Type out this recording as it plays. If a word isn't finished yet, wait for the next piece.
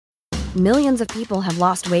Millions of people have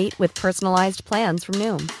lost weight with personalized plans from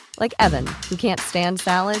Noom. Like Evan, who can't stand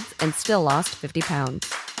salads and still lost 50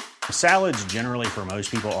 pounds. Salads generally for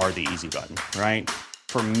most people are the easy button, right?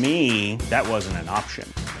 For me, that wasn't an option.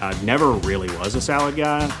 I never really was a salad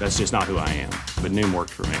guy. That's just not who I am. But Noom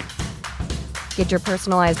worked for me. Get your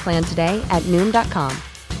personalized plan today at Noom.com.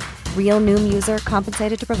 Real Noom user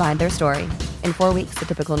compensated to provide their story. In 4 weeks, the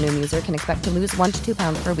typical Noom user can expect to lose 1 to 2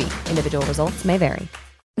 pounds per week. Individual results may vary.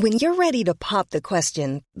 When you're ready to pop the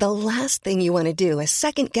question, the last thing you want to do is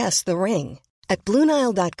second-guess the ring. At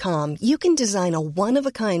BlueNile.com, you can design a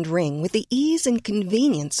one-of-a-kind ring with the ease and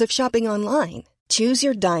convenience of shopping online. Choose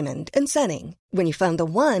your diamond and setting. When you find the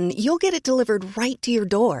one, you'll get it delivered right to your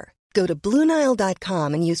door. Go to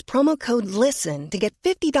BlueNile.com and use promo code LISTEN to get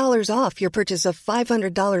 $50 off your purchase of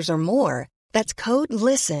 $500 or more. That's code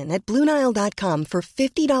LISTEN at BlueNile.com for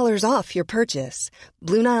 $50 off your purchase.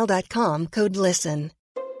 BlueNile.com, code LISTEN.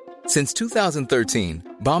 Since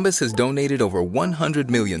 2013, Bombas has donated over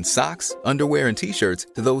 100 million socks, underwear, and T-shirts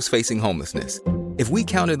to those facing homelessness. If we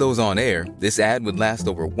counted those on air, this ad would last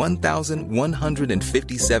over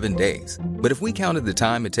 1,157 days. But if we counted the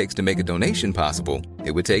time it takes to make a donation possible,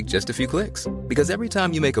 it would take just a few clicks. Because every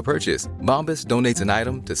time you make a purchase, Bombas donates an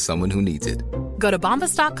item to someone who needs it. Go to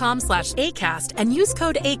bombas.com/ACAST and use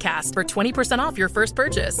code ACAST for 20% off your first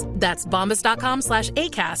purchase. That's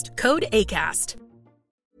bombas.com/ACAST, code ACAST.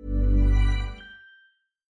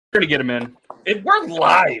 We're going to get him in. We're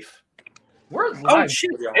live. We're live. Oh,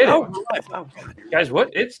 shit. Oh, live. Oh, God. Guys, what?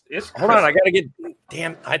 It's Hold on. I got to get.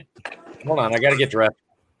 Hold on. I got to get dressed.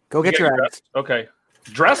 Go get your ass. Okay.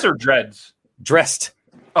 Dress or dreads? Dressed.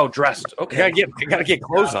 Oh, dressed. Okay. I got to get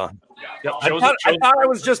clothes on. Yep. I thought I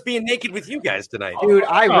was just being naked with you guys tonight. Dude,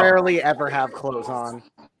 I rarely ever have clothes on.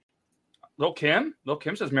 Lil Kim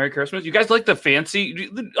says Merry Christmas. You guys like the fancy?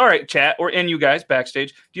 All right, chat, and you guys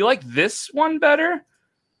backstage. Do you like this one better?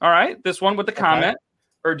 All right, this one with the comment,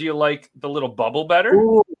 or do you like the little bubble better?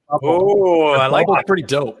 Oh, I like that. Pretty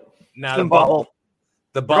dope. Now the bubble.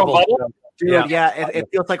 The bubble. Dude, yeah, it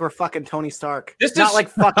feels like we're fucking Tony Stark. This not is like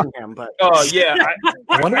fucking him, but oh yeah.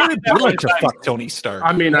 I wonder what it'd be like to fuck Tony Stark.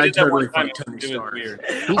 I mean, I totally fuck Tony Stark.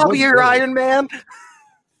 I'll be your Iron Man.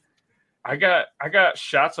 I got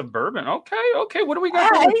shots of bourbon. Okay. What do we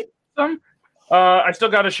got? I still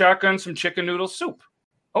got a shotgun, some chicken noodle soup.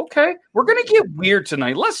 Okay, we're going to get weird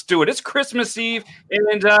tonight. Let's do it. It's Christmas Eve,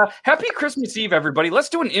 and happy Christmas Eve, everybody. Let's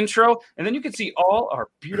do an intro, and then you can see all our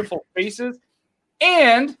beautiful faces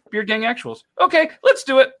and Beard Gang actuals. Okay, let's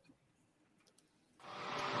do it.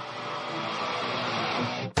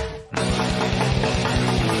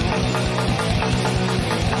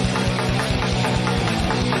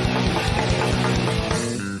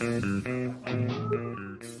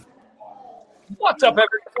 What's up,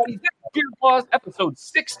 everybody? This is Beard Laws, episode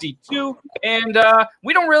 62, and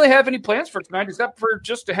we don't really have any plans for tonight except for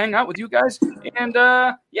just to hang out with you guys and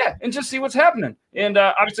and just see what's happening. And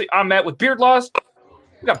obviously, I'm Matt with Beard Laws.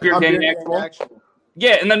 We got Beard Gang Actual.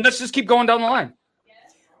 Yeah, and then let's just keep going down the line.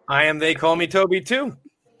 I am They Call Me Toby too.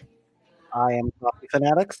 I am Coffee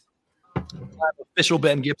Fanatics. I'm official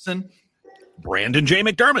Ben Gibson. Brandon J.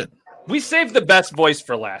 McDermott. We saved the best voice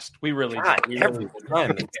for last. We really did. Every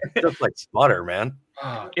time. It's just like butter, man.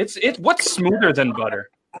 It's what's smoother than butter?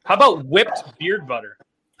 How about whipped beard butter?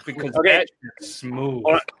 Because that's smooth.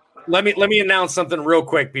 Let me announce something real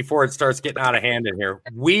quick before it starts getting out of hand in here.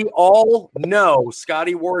 We all know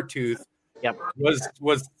Scotty Wartooth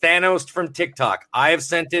was Thanos from TikTok. I have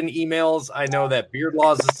sent in emails. I know that Beard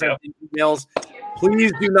Laws has sent in emails.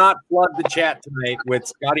 Please do not flood the chat tonight with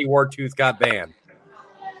Scotty Wartooth got banned.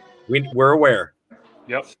 We're aware.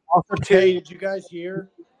 Yep. Also, did you guys hear?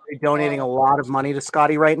 They're donating a lot of money to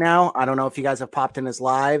Scotty right now. I don't know if you guys have popped in his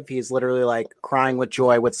live. He's literally like crying with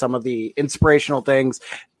joy with some of the inspirational things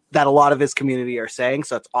that a lot of his community are saying.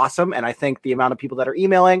 So it's awesome. And I think the amount of people that are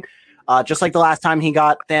emailing, just like the last time he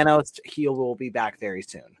got Thanos, he will be back very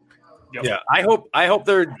soon. Yep. Yeah, I hope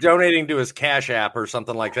they're donating to his Cash App or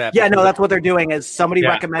something like that. Yeah, no, that's what they're doing. Is somebody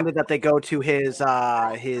recommended that they go to his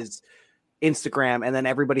Instagram, and then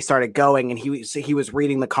everybody started going, and he was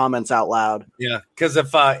reading the comments out loud. Yeah, because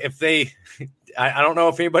if they, I don't know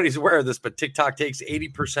if anybody's aware of this, but TikTok takes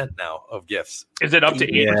 80% now of gifts. Is it up to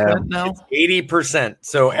 80% now? 80%.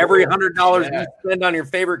 So every $100 you spend on your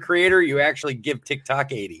favorite creator, you actually give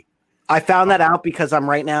TikTok 80. I found that out because I'm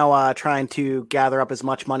right now trying to gather up as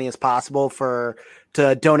much money as possible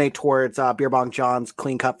to donate towards Beer Bong John's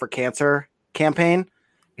Clean Cut for Cancer campaign.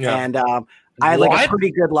 Yeah. And I had like a pretty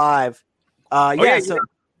good live. So are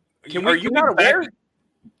you not aware?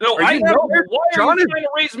 No, I know. Why are you trying to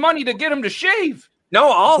raise money to get him to shave? No,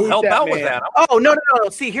 I'll help out with that. Oh, no.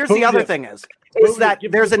 See, here's the other thing is that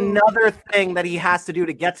there's another thing that he has to do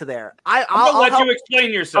to get to there. I'll let you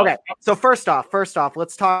explain yourself. Okay, so first off,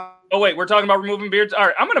 let's talk. Oh, wait, we're talking about removing beards? All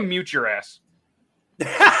right, I'm going to mute your ass.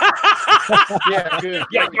 Yeah, good.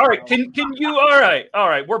 Yeah, all right. Can you? All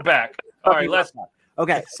right, we're back. All right, let's.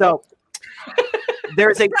 Okay, so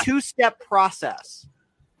there's a 2-step process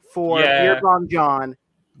for Beard Bong John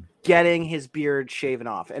getting his beard shaven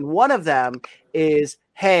off. And one of them is,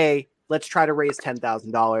 hey, let's try to raise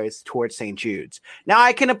 $10,000 towards St. Jude's. Now,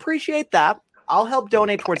 I can appreciate that. I'll help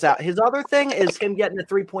donate towards that. His other thing is him getting to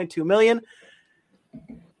 $3.2 million.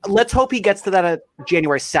 Let's hope he gets to that at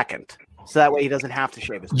January 2nd. So that way he doesn't have to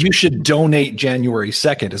shave his beard. You should donate January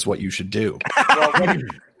 2nd is what you should do.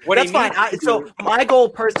 That's fine. So my goal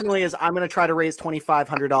personally is I'm going to try to raise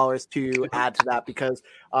 $2,500 to add to that because,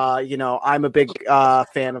 I'm a big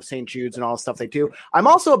fan of St. Jude's and all the stuff they do. I'm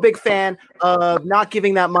also a big fan of not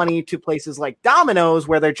giving that money to places like Domino's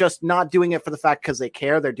where they're just not doing it for the fact because they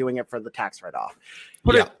care. They're doing it for the tax write-off.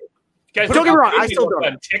 Guys, don't get me wrong. I still do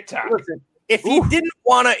on TikTok. Listen, if he didn't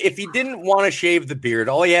want to shave the beard,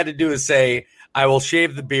 all he had to do is say, "I will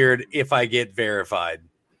shave the beard if I get verified."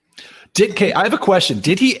 I have a question.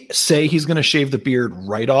 Did he say he's going to shave the beard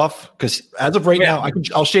right off? Because as of right now,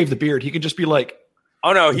 I'll shave the beard. He could just be like,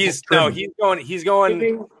 "Oh no, he's going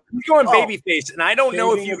baby face." And I don't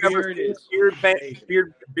know if you've ever seen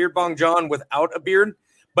Beard Bong John without a beard,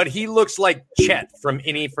 but he looks like Chet from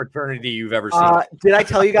any fraternity you've ever seen. Did I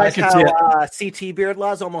tell you guys how CT Beard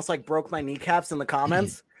Laws almost like broke my kneecaps in the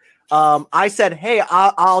comments? I said, "Hey,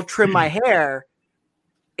 I'll trim my hair."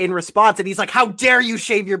 In response, and he's like, "How dare you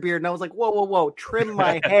shave your beard?" And I was like, "Whoa, trim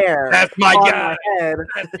my hair." That's my guy. My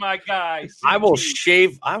That's my guy. I will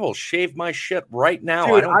shave my shit right now.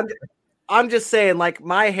 Dude, I'm just saying, like,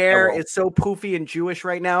 my hair is so poofy and Jewish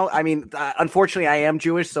right now. I mean, unfortunately, I am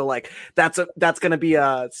Jewish, so like that's going to be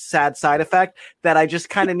a sad side effect that I just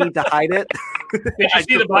kind of need to hide it. Did you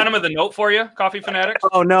see the bottom of the note for you, Coffee Fanatics?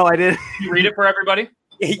 Oh no, I didn't. Can you read it for everybody?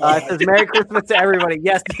 It says Merry Christmas to everybody.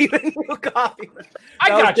 Yes, even coffee. I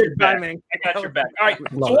got your back. All right. So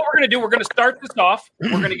what we're going to do, we're going to start this off.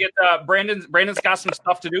 We're going to get Brandon's got some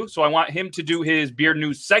stuff to do. So I want him to do his beard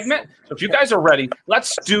news segment. So if you guys are ready,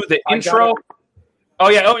 let's do the intro. Oh,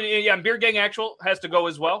 yeah. Beard Gang Actual has to go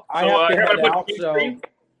as well. I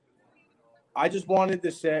just wanted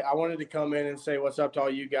to say, I wanted to come in and say what's up to all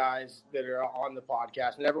you guys that are on the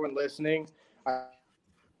podcast and everyone listening.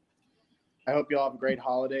 I hope you all have great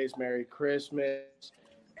holidays. Merry Christmas.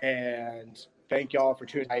 And thank you all for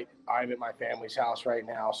tuning in. I'm at my family's house right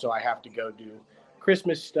now, so I have to go do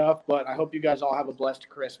Christmas stuff. But I hope you guys all have a blessed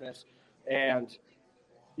Christmas. And,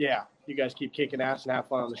 yeah, you guys keep kicking ass and have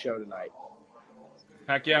fun on the show tonight.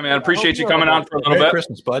 Heck yeah, man. Appreciate you coming on for a little bit. Merry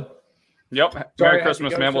Christmas, bud. Yep. Merry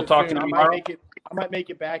Christmas, man. We'll talk to you tomorrow. I might make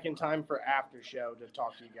it back in time for after show to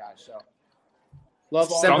talk to you guys. So,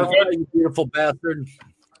 love all. Sounds good, you beautiful bastard.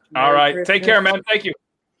 All right. Take care, man. Thank you.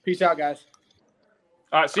 Peace out, guys.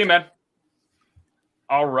 All right. See you, man.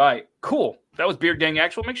 All right. Cool. That was Beard Gang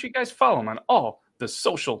Actual. Make sure you guys follow him on all the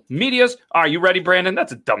social medias. Are you ready, Brandon?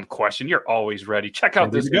 That's a dumb question. You're always ready. Check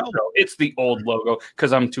out this intro. It's the old logo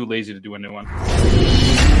because I'm too lazy to do a new one.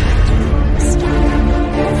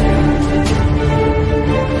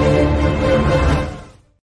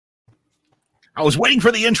 I was waiting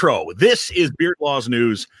for the intro. This is Beard Laws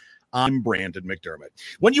News. I'm Brandon McDermott.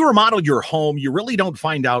 When you remodel your home, you really don't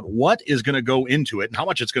find out what is going to go into it and how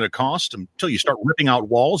much it's going to cost until you start ripping out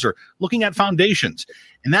walls or looking at foundations.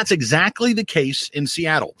 And that's exactly the case in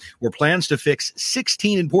Seattle, where plans to fix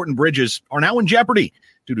 16 important bridges are now in jeopardy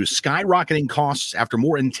due to skyrocketing costs after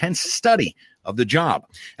more intense study of the job.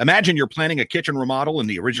 Imagine you're planning a kitchen remodel and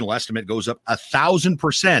the original estimate goes up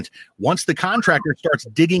 1,000% once the contractor starts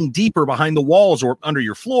digging deeper behind the walls or under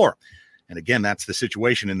your floor. And again, that's the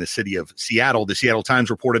situation in the city of Seattle. The Seattle Times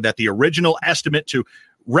reported that the original estimate to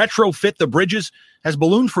retrofit the bridges has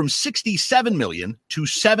ballooned from $67 million to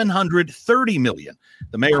 $730 million.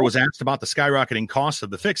 The mayor was asked about the skyrocketing costs of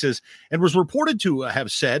the fixes and was reported to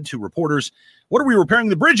have said to reporters, "What are we repairing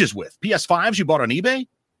the bridges with? PS5s you bought on eBay?"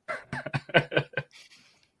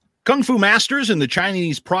 Kung Fu masters in the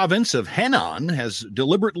Chinese province of Henan has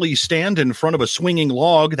deliberately stand in front of a swinging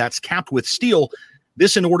log that's capped with steel.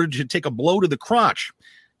 This in order to take a blow to the crotch.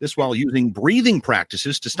 This while using breathing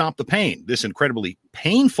practices to stop the pain. This incredibly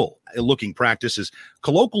painful looking practice is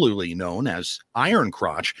colloquially known as iron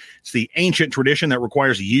crotch. It's the ancient tradition that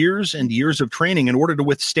requires years and years of training in order to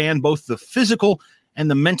withstand both the physical and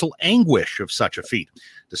the mental anguish of such a feat.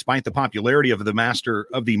 Despite the popularity of the master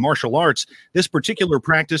of the martial arts, this particular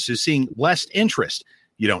practice is seeing less interest.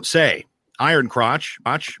 You don't say. Iron Crotch,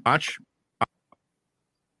 Beth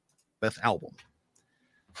album.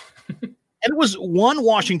 And it was one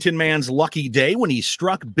Washington man's lucky day when he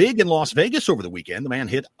struck big in Las Vegas over the weekend. The man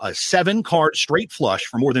hit a 7-card straight flush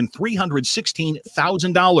for more than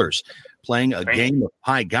 $316,000 playing a game of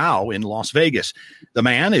Pai Gow in Las Vegas. The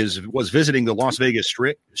man was visiting the Las Vegas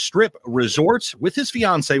Strip resorts with his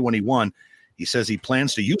fiancée when he won. He says he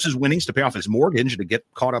plans to use his winnings to pay off his mortgage to get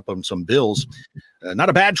caught up on some bills. Not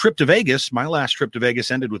a bad trip to Vegas. My last trip to Vegas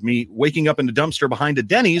ended with me waking up in the dumpster behind a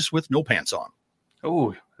Denny's with no pants on.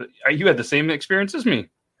 Oh, you had the same experience as me.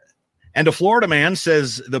 And a Florida man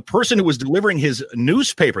says the person who was delivering his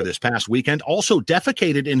newspaper this past weekend also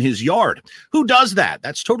defecated in his yard. Who does that?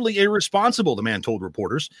 That's totally irresponsible, the man told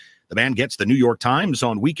reporters. The man gets the New York Times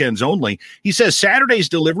on weekends only. He says Saturday's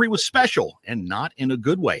delivery was special and not in a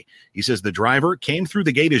good way. He says the driver came through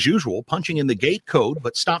the gate as usual, punching in the gate code,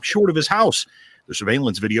 but stopped short of his house. The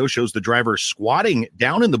surveillance video shows the driver squatting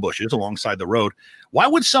down in the bushes alongside the road. Why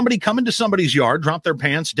would somebody come into somebody's yard, drop their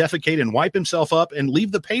pants, defecate, and wipe himself up and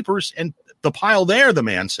leave the papers and the pile there, the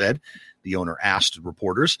man said. The owner asked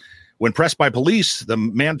reporters. When pressed by police, the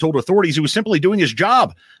man told authorities he was simply doing his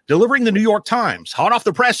job, delivering the New York Times, hot off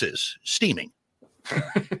the presses, steaming.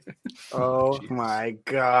 Oh, my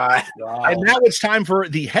God. Wow. And now it's time for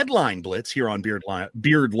the Headline Blitz here on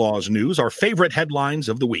Beard Laws News, our favorite headlines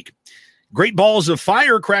of the week. Great balls of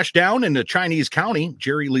fire crashed down in a Chinese county.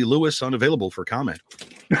 Jerry Lee Lewis unavailable for comment.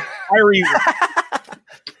 Fiery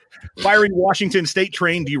Washington state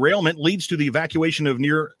train derailment leads to the evacuation of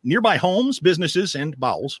nearby homes, businesses, and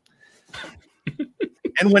bowels.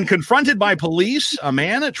 And when confronted by police, a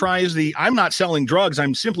man tries the "I'm not selling drugs,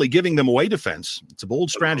 I'm simply giving them away" defense. It's a bold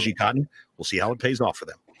strategy, Cotton. We'll see how it pays off for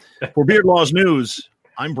them. For Beard Laws News,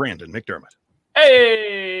 I'm Brandon McDermott.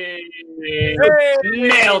 Hey!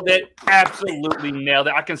 Nailed it. Absolutely nailed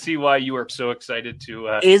it. I can see why you are so excited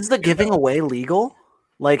to. Is the giving away legal?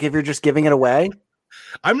 Like if you're just giving it away?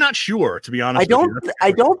 I'm not sure, to be honest.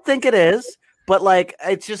 I don't think it is, but like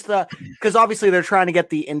it's just because obviously they're trying to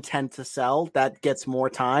get the intent to sell. That gets more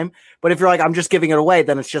time. But if you're like, I'm just giving it away,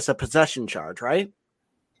 then it's just a possession charge, right?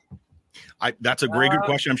 That's a great good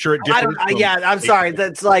question. I'm sure it differs. I'm sorry.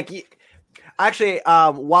 That's like. Actually,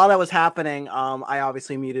 while that was happening, I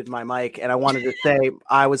obviously muted my mic, and I wanted to say,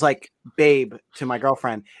 I was like, babe, to my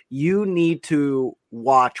girlfriend, you need to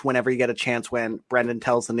watch whenever you get a chance when Brendan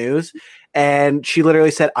tells the news. And she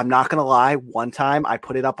literally said, I'm not going to lie. One time I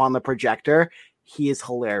put it up on the projector. He is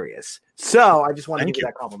hilarious. So I just want to give you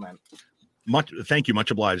that compliment. Thank you. Much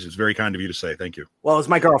obliged. It's very kind of you to say. Thank you. Well, it's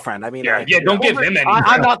my girrend. I mean, don't give him any.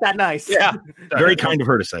 I'm not that nice. Yeah. Very kind of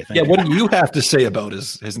her to say. Thank you. What do you have to say about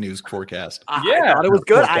his news forecast? I thought it was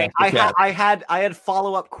good. I had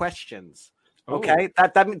follow-up questions. Okay.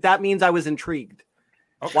 That means I was intrigued.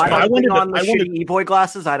 Okay. Why am I on the shitty E-boy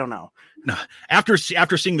glasses? I don't know. No. After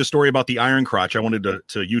seeing the story about the Iron Crotch, I wanted to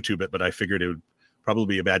YouTube it, but I figured it would probably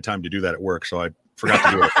be a bad time to do that at work, so I forgot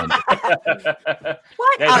to do it.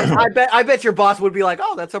 What? I bet your boss would be like,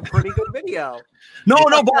 "Oh, that's a pretty good video." No,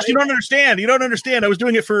 boss, you don't understand. I was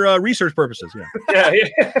doing it for research purposes. Yeah.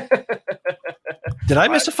 Did I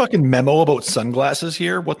miss a fucking memo about sunglasses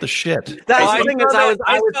here? What the shit? That's the thing is, I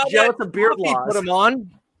was jealous of Beard Laws. Put them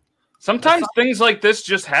on. Sometimes things like this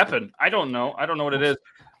just happen. I don't know what it is,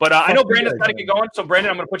 but I know Brandon's got to get going. So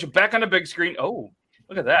Brandon, I'm going to put you back on the big screen. Oh.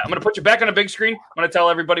 Look at that. I'm going to put you back on a big screen. I'm going to tell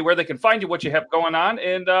everybody where they can find you, what you have going on,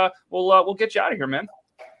 and we'll get you out of here, man.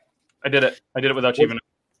 I did it without you even.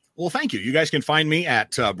 Well, thank you. You guys can find me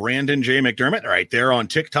at Brandon J. McDermott right there on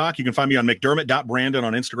TikTok. You can find me on McDermott.Brandon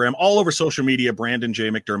on Instagram, all over social media,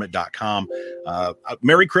 BrandonJMcDermott.com.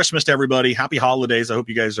 Merry Christmas to everybody. Happy holidays. I hope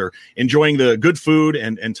you guys are enjoying the good food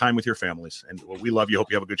and time with your families. And we love you.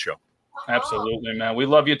 Hope you have a good show. Absolutely, man. We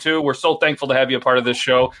love you too. We're so thankful to have you a part of this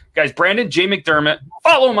show. Guys, Brandon J. McDermott,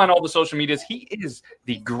 follow him on all the social medias. He is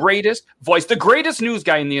the greatest voice, the greatest news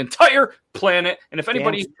guy in the entire planet. And if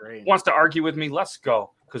anybody wants to argue with me, let's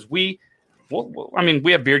go. Because we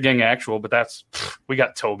have Beard Gang Actual, but we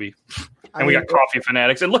got Toby. And we got Coffee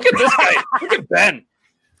Fanatics. And look at this guy. Look at Ben.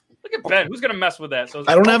 Who's going to mess with that? So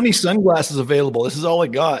I don't have any sunglasses available. This is all I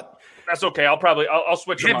got. That's okay. I'll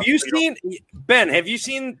switch them. Have you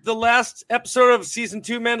seen the last episode of season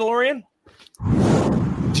 2 Mandalorian?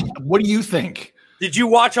 What do you think? Did you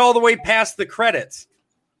watch all the way past the credits?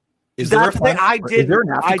 Is there an after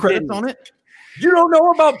credits on it? You don't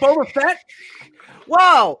know about Boba Fett?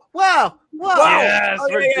 Yes,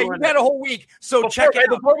 you've had a whole week. So check it out.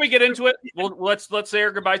 Before we get into it, let's say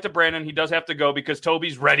our goodbyes to Brandon. He does have to go because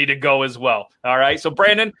Toby's ready to go as well. All right. So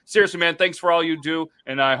Brandon, seriously, man, thanks for all you do,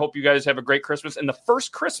 and I hope you guys have a great Christmas and the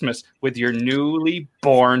first Christmas with your newly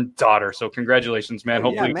born daughter. So congratulations, man.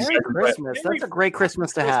 Hopefully, Merry Christmas. That's a great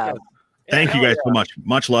Christmas to have. Thank you guys so much.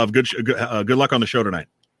 Much love. Good luck on the show tonight.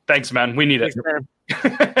 Thanks, man. We need it.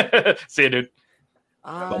 See you, dude.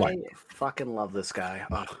 I fucking love this guy.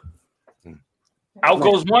 Oh. Out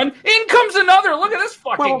goes one, in comes another. Look at this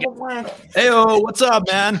fucking. Hey, what's up,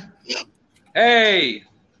 man? Hey,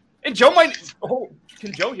 and Joe might. Oh,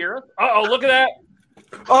 can Joe hear us? Oh, look at that.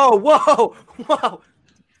 Oh, whoa.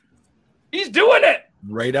 He's doing it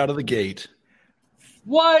right out of the gate.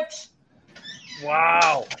 What?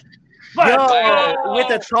 Wow. Yo,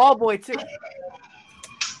 with a tall boy too.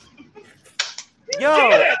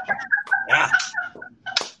 Yo.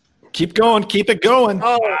 Keep going. Keep it going.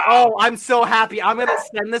 Oh, I'm so happy. I'm going to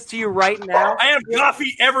send this to you right now. I have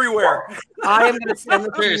coffee everywhere. I am going to send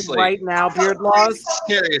this to you right now, Beard Laws.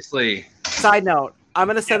 Seriously. Side note, I'm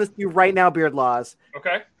going to send this to you right now, Beard Laws.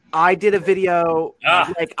 Okay. I did a video,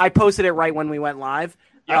 I posted it right when we went live,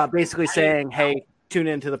 basically saying, hey, tune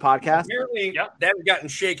into the podcast. Apparently, they've gotten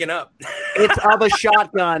shaken up. It's of a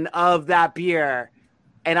shotgun of that beer,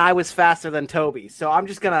 and I was faster than Toby. So I'm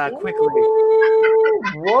just going to quickly...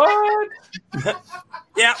 What?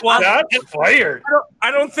 Yeah, well, that's fired. I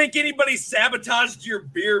don't think anybody sabotaged your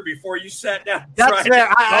beer before you sat down. That's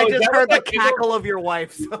fair. I just heard the cackle of your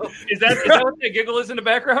wife. So. Is that what the giggle is in the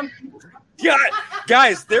background? Yeah,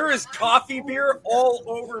 guys, there is coffee beer all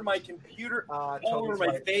over my computer, all over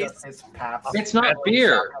my face. It's not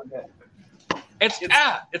beer. It's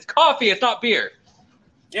coffee. It's not beer.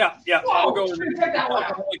 Yeah. I'll go with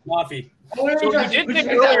coffee. So you did think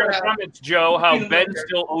earlier in the comments, Joe, how Ben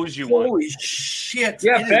still owes you one. Holy shit.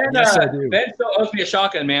 Yeah, Ben, Yes, I do. Ben still owes me a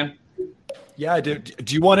shotgun, man. Yeah, I do.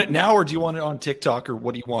 Do you want it now or do you want it on TikTok or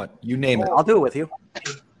what do you want? You name it. I'll do it with you.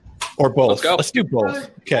 Or both. Let's go. Let's do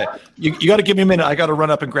both. Okay. You got to give me a minute. I got to run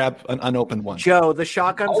up and grab an unopened one. Joe, the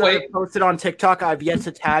shotguns that are posted on TikTok, I've yet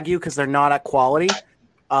to tag you because they're not at quality.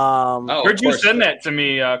 Where'd you send that to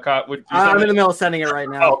me, Cott? I'm in the middle of sending it right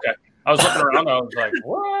now. Oh, okay. I was looking around. I was like,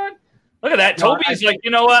 what? Look at that. Toby's like,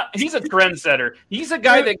 you know what? He's a trendsetter. He's a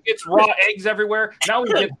guy that gets raw eggs everywhere. Now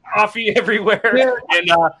we get coffee everywhere. And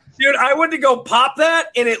dude, I went to go pop that,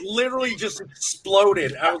 and it literally just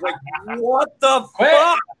exploded. I was like, what the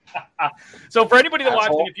fuck? So for anybody that's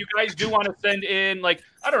watching, if you guys do want to send in, like,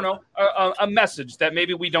 I don't know, a message that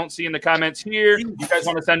maybe we don't see in the comments here, you guys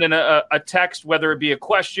want to send in a text, whether it be a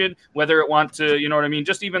question, whether it want to, you know what I mean,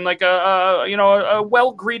 just even like a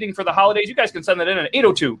well greeting for the holidays, you guys can send that in at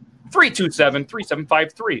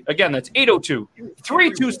 802-327-3753. Again, that's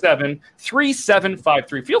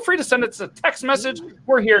 802-327-3753. Feel free to send us a text message.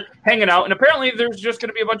 We're here hanging out, and apparently there's just going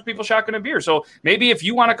to be a bunch of people shotgun a beer. So maybe if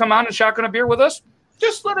you want to come on and shotgun a beer with us,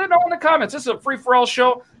 just let it know in the comments. This is a free-for-all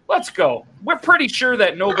show. Let's go. We're pretty sure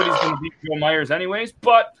that nobody's going to beat Joe Myers anyways,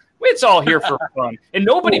 but it's all here for fun. And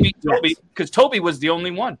nobody beat Toby because Toby was the only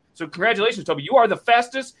one. So congratulations, Toby. You are the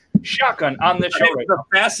fastest shotgun on this show right now. The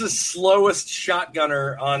fastest, slowest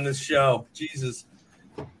shotgunner on this show. Jesus.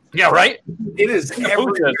 Yeah, right? It is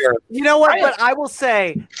everywhere. You know what? But I will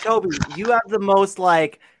say, Toby, you have the most,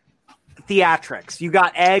 like, theatrics. You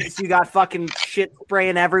got eggs. You got fucking shit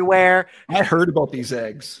spraying everywhere. I heard about these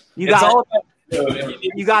eggs. You got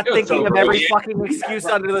thinking of every fucking excuse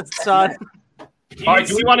under the sun. All right,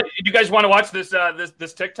 do you guys want to watch this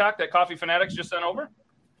this TikTok that Coffee Fanatics just sent over?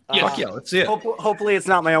 Fuck yeah, let's see it. Hopefully it's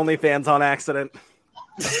not my OnlyFans on accident.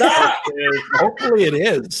 Hopefully it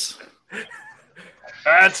is.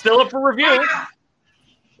 It's still up for review.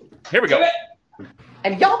 Here we go.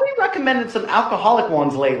 And y'all be recommending some alcoholic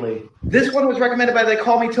ones lately. This one was recommended by They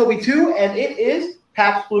Call Me Toby too, and it is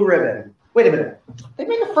Pabst Blue Ribbon. Wait a minute. They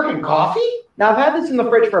make a freaking coffee? Now, I've had this in the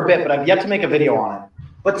fridge for a bit, but I've yet to make a video on it.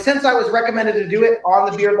 But since I was recommended to do it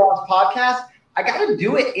on the Beard Laws podcast, I got to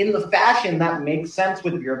do it in the fashion that makes sense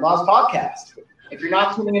with Beard Laws podcast. If you're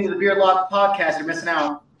not tuning into the Beard Laws podcast, you're missing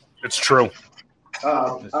out. It's true.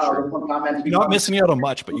 There's one comment. You're not missing out on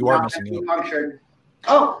much, but you are missing out.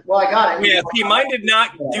 Oh, well, I got it. Yeah, see, mine did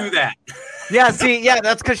not do that. That's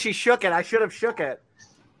because she shook it. I should have shook it.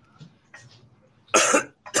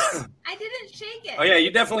 I didn't shake it. Oh, yeah, you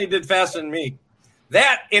definitely did faster than me.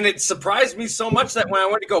 That, and it surprised me so much that when I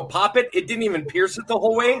went to go pop it, it didn't even pierce it the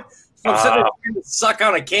whole way. So I'm sitting there trying to suck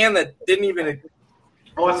on a can that didn't even...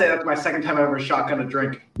 I want to say that's my second time I ever shotgun a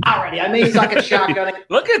drink. Alrighty, I may suck at shotgunning.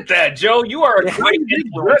 Look at that, Joe. You are a great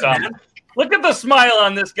influence on it. Look at the smile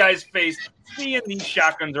on this guy's face, seeing these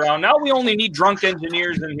shotguns around. Now we only need drunk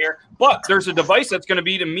engineers in here, but there's a device that's going to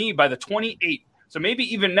be to me by the 28th. So maybe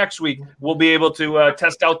even next week we'll be able to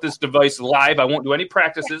test out this device live. I won't do any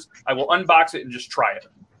practices. I will unbox it and just try it.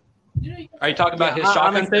 Are you talking about his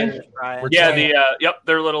shotgun thing? Yeah,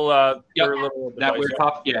 their little that device. weird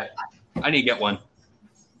pop. Yeah, I need to get one.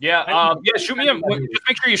 Yeah, shoot me. Just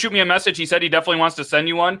make sure you shoot me a message. He said he definitely wants to send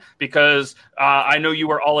you one because I know you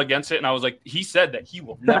were all against it, and I was like, he said that he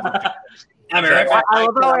will never. Do this. I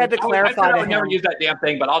love how I had to clarify. I would never use that damn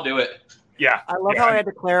thing, but I'll do it. Yeah, I love how I had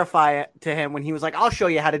to clarify it to him when he was like, "I'll show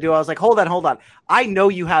you how to do it." I was like, "Hold on. I know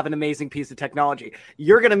you have an amazing piece of technology.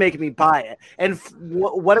 You're gonna make me buy it." And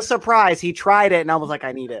what a surprise! He tried it, and I was like,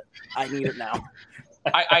 "I need it. I need it now."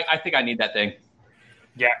 I think I need that thing.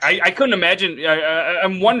 Yeah, I couldn't imagine.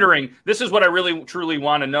 I'm wondering. This is what I really truly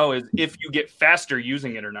want to know: is if you get faster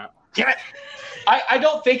using it or not. Damn it! I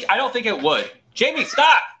don't think it would. Jamie,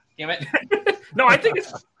 stop! Damn it! No, I think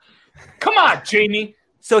it's. Come on, Jamie.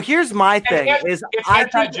 So here's my thing: I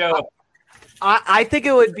think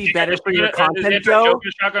it would be better for your content, Joe.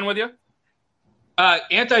 Is shotgun with you?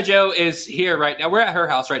 Anti-Joe is here right now. We're at her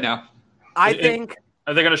house right now. I think.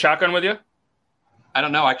 Are they going to shotgun with you? I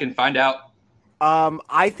don't know. I can find out.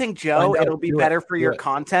 I think, Joe, it'll be better for your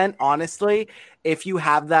content, honestly, if you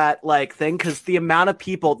have that like thing, because the amount of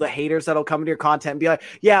people, the haters that'll come into your content and be like,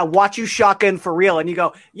 "Yeah, watch you shotgun for real," and you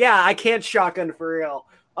go, "Yeah, I can't shotgun for real."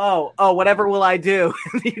 Oh, whatever will I do?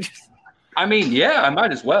 I mean, yeah, I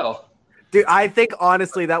might as well. Dude, I think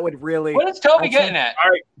honestly that would really. What is Toby getting at? All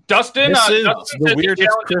right, Dustin. This is Dustin the weirdest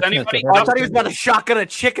Christmas. I thought he was about to shotgun a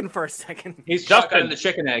chicken for a second. He's shotgunning the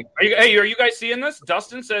chicken egg. Are you guys seeing this?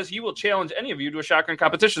 Dustin says he will challenge any of you to a shotgun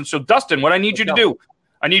competition. So, Dustin, what I need you to do,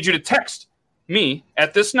 I need you to text me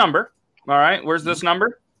at this number. All right, where's this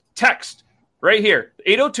number? Text right here,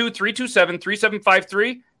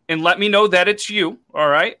 802-327-3753, and let me know that it's you. All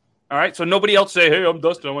right. So nobody else say, "Hey, I'm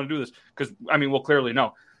Dustin. I want to do this," because we'll clearly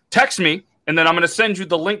know. Text me. And then I'm going to send you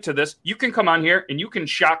the link to this. You can come on here and you can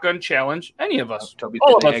shotgun challenge any of us.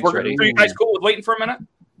 All of us. Are you guys cool with waiting for a minute?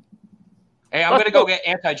 Hey, I'm going to go get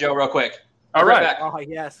Anti-Joe real quick. All right. Oh,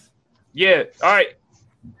 yes. Yeah. All right.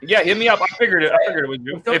 Yeah, hit me up. I figured it was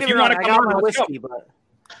you. If you want to come on, whiskey, but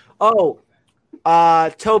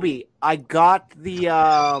Toby, I got the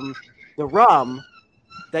rum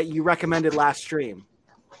that you recommended last stream.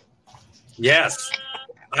 Yes.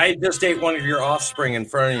 I just ate one of your offspring in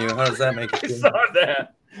front of you. How does that make it? I saw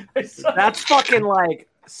that. That's fucking like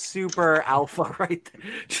super alpha right there.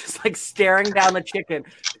 Just like staring down the chicken,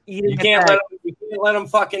 eating. You can't let them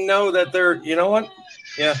fucking know that they're. You know what?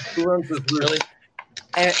 Yeah. Who runs this really?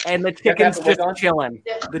 And the chicken's just chilling.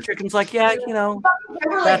 The chicken's like, yeah,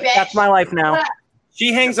 that's my life now.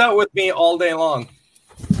 She hangs out with me all day long.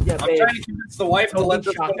 Yeah, I'm trying to convince the wife to let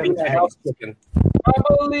this one be the house chicken. I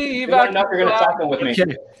believe you're going to shotgun with me.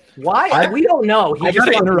 Why? We don't know. I got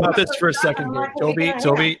to interrupt this for a second here.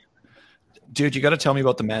 Toby, dude, you got to tell me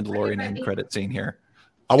about the Mandalorian end credit scene here.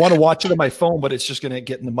 I want to watch it on my phone, but it's just going to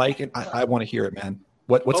get in the mic, and I want to hear it, man.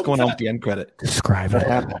 What's going on with the end credit? Describe what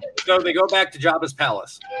happened. So they go back to Jabba's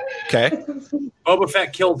palace. Okay. Boba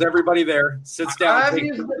Fett kills everybody there, sits down,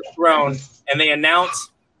 takes the throne, and they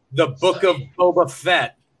announce the Book of Boba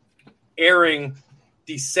Fett airing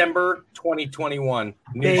December 2021.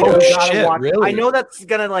 Really? I know that's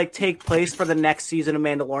gonna like take place for the next season of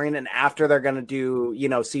Mandalorian, and after they're gonna do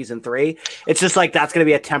season 3. It's just like that's gonna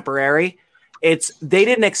be a temporary. They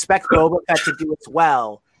didn't expect Boba Fett to do as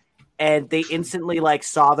well, and they instantly like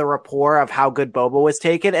saw the rapport of how good Boba was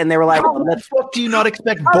taken, and they were like, "How the fuck do you not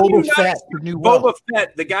expect Boba Fett to do well?" Boba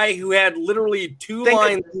Fett, the guy who had literally 2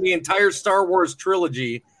 lines in the entire Star Wars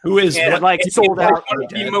trilogy. Who is sold out? One of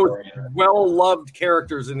the most well-loved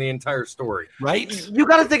characters in the entire story. Right? You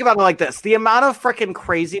got to think about it like this: the amount of freaking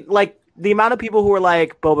crazy, like the amount of people who are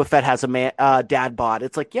like, Boba Fett has a dad bod.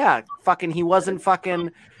 It's like, yeah, fucking, he wasn't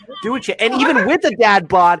fucking doing shit. And even with the dad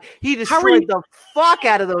bod, he destroyed the fuck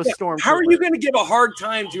out of those stormtroopers. How are you going to give a hard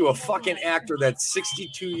time to a fucking actor that's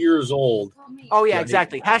 62 years old? Oh yeah,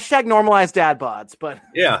 exactly. Hashtag normalize dad bods, but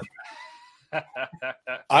yeah.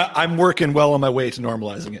 I'm working well on my way to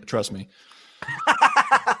normalizing it. Trust me.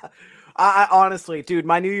 I honestly, dude,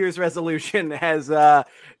 my New Year's resolution has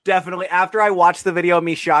definitely, after I watched the video of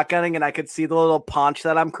me shotgunning and I could see the little paunch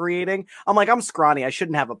that I'm creating, I'm like, I'm scrawny. I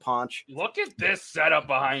shouldn't have a paunch. Look at this setup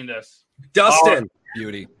behind us. Dustin.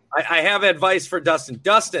 Beauty. I have advice for Dustin.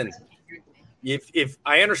 Dustin, if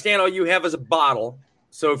I understand all you have is a bottle,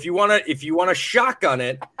 so if you wanna shotgun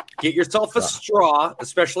it, get yourself a straw,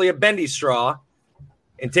 especially a bendy straw,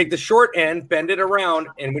 and take the short end, bend it around,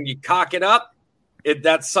 and when you cock it up,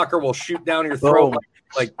 that sucker will shoot down your throat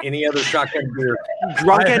like any other shotgun beer.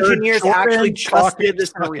 Drunk engineers actually just did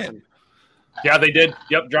this for a reason. Yeah, they did.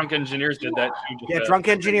 Yep, drunk engineers did that. Yeah, drunk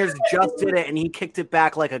engineers just did it, and he kicked it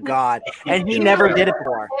back like a god, and he never did it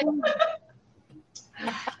before.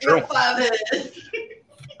 True. So I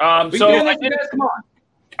did. Come on.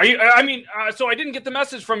 Are you? I mean, so I didn't get the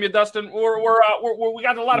message from you, Dustin. We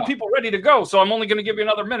got a lot of people ready to go, so I'm only going to give you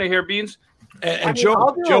another minute here, Beans. And Joe,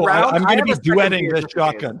 I'm going to be duetting this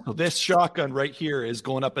shotgun. So this shotgun right here is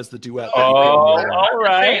going up as the duet. Oh, all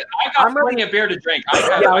right. I got plenty of beer to drink.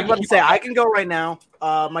 I was about to say I can go right now.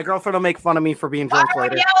 My girlfriend will make fun of me for being drunk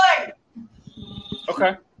later.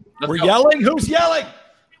 Okay. We're yelling. Who's yelling?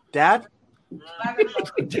 Dad.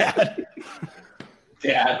 Dad.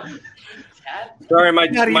 Sorry, my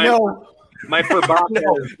no,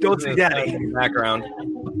 don't say daddy in the background.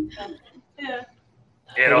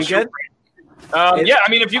 Yeah, we good? Yeah, I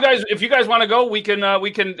mean, if you guys want to go, we can.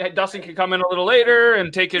 Dustin can come in a little later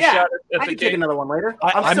and take his shot at the game. Take another one later.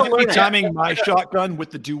 I'm going to be timing my shotgun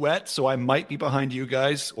with the duet, so I might be behind you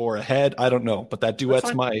guys or ahead. I don't know, but that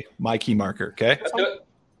duet's my key marker. Okay. Let's do it.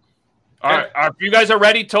 All right. If you guys are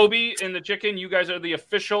ready, Toby and the chicken, you guys are the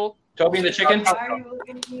official. Toby and the chicken.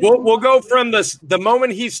 We'll go from the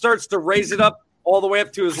moment he starts to raise it up all the way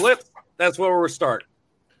up to his lips. That's where we'll start.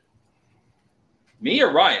 Me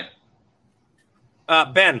or Ryan?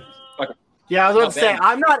 Ben. Okay. Yeah, I was going to say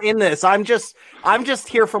I'm not in this. I'm just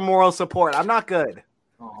here for moral support. I'm not good.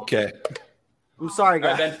 Okay. I'm sorry,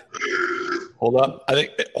 guys. Right, Hold up.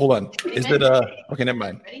 Hold on. Is it okay? Never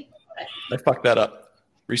mind. I fucked that up.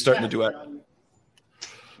 Restarting the duet.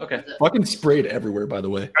 Okay. Fucking sprayed everywhere, by the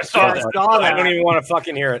way. I saw that. I don't even want to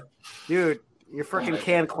fucking hear it. Dude, your freaking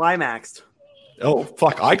can climaxed. Oh,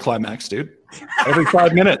 fuck. I climax, dude. Every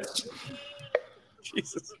 5 minutes.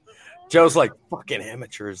 Jesus. Joe's like, fucking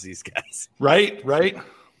amateurs, these guys. Right?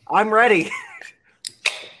 I'm ready.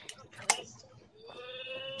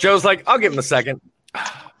 Joe's like, I'll give him a second.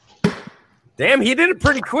 Damn, he did it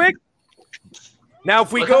pretty quick. Now,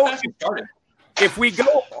 if we go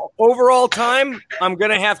overall time, I'm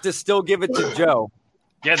going to have to still give it to Joe.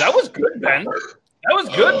 Yeah, that was good, Ben. That was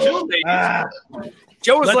good, too, ladies.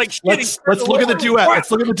 Joe was let's look at the duet.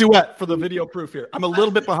 Let's look at the duet for the video proof here. I'm a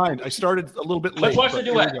little bit behind. I started a little bit late. Let's watch the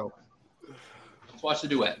duet. Let's watch the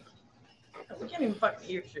duet. We can't even fucking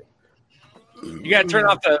hear shit. You got to turn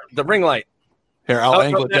off the ring light. Here, I'll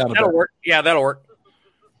angle it down a bit. That'll work. Yeah, that'll work.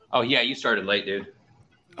 Oh, yeah, you started late, dude.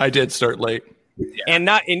 I did start late. Yeah. And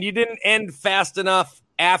you didn't end fast enough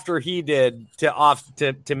after he did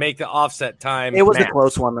to make the offset time. It was a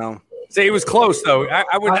close one, though. So it was close, though.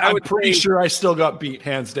 I'm pretty sure I still got beat,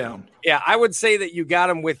 hands down. Yeah, I would say that you got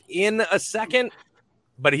him within a second,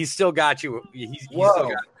 but he still got you. He still got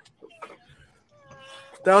you.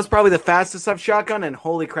 That was probably the fastest I've shotgun, and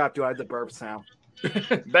holy crap, do I have the burps now.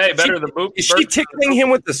 Better the boop. Is she tickling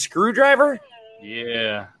him with the screwdriver?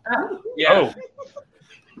 Yeah. Yeah. Oh.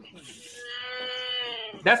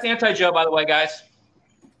 That's the Anti-Joe, by the way, guys.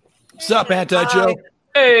 What's up, Anti-Joe?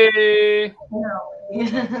 Hey.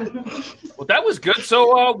 Well, that was good.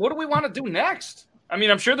 So, what do we want to do next? I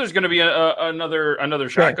mean, I'm sure there's going to be another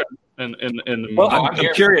shotgun in the. Well, I'm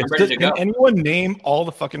curious. Can anyone name all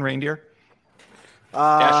the fucking reindeer?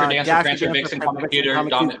 Dasher, Dancer, Prancer, Vixen, Comet Computer,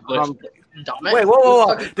 Dominant, Blitz. Wait,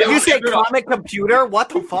 whoa! Did you say Comet Computer? What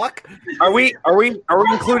the fuck? Are we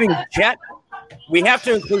including Jet? We have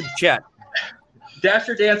to include Jet.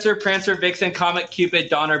 Dasher, Dancer, Prancer, Vixen, Comet, Cupid,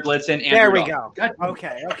 Donner, Blitzen, and there Rudolph. We go.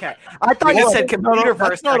 Okay. I thought you said computer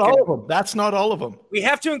first. That's not all of them. That's not all of them. We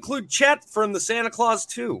have to include Chet from the Santa Claus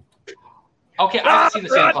 2. Okay, I haven't seen the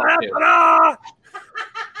Santa Claus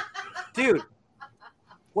 2. Dude,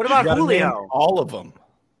 what about Julio? All of them.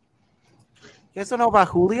 You guys don't know about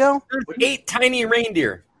Julio? There's 8 tiny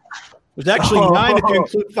reindeer. There's actually 9 if you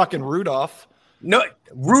include fucking Rudolph. No,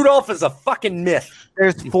 Rudolph is a fucking myth.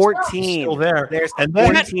 There's 14. Still there. There's and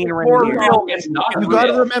 14 reindeer. You got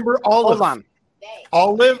to remember Olive. Hold on.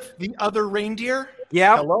 Olive, the other reindeer.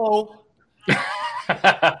 Yeah. Hello.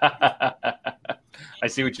 I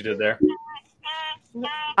see what you did there.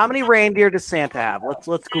 How many reindeer does Santa have?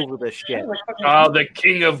 Let's Google this shit. Oh, the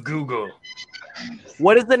king of Google.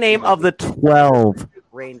 What is the name of the 12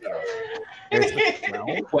 reindeer? There's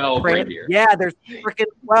 12 reindeer. Yeah, there's freaking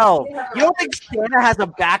 12. You don't think Santa has a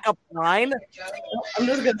backup line? I'm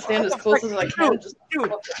just gonna stand as close as I can.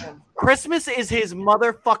 Dude, Christmas is his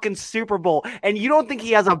motherfucking Super Bowl, and you don't think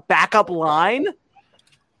he has a backup line?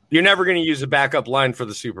 You're never going to use a backup line for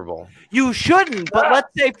the Super Bowl. You shouldn't, but let's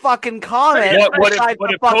say fucking Comet. What if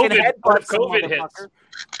COVID hits?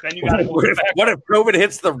 Then you got to what if COVID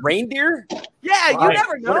hits the reindeer? Yeah, you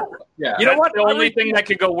never know. Yeah, you know what? The only thing that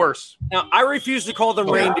could go worse. Now I refuse to call them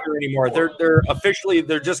reindeer anymore. They're officially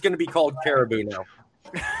just going to be called caribou now.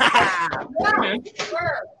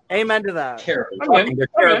 Amen to that. Caribou. They're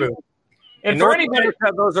caribou. And In for North anybody,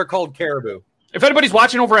 America, those are called caribou. if anybody's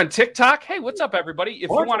watching over on TikTok, hey, what's up, everybody? If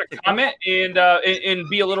you want to comment and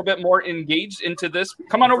be a little bit more engaged into this,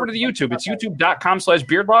 come on over to the YouTube. It's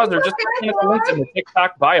youtube.com/beardlaws. They're just the links in the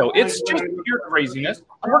TikTok bio. It's just pure craziness.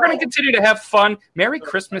 And we're going to continue to have fun. Merry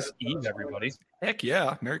Christmas Eve, everybody. Heck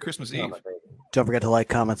yeah. Merry Christmas Eve. Don't forget to like,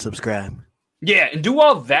 comment, subscribe. Yeah, and do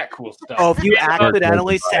all that cool stuff. Oh, if you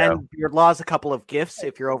accidentally send Beardlaws a couple of gifts,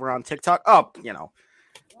 if you're over on TikTok,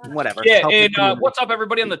 whatever. Yeah, Help and what's up,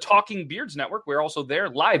 everybody, on the Talking Beards Network? We're also there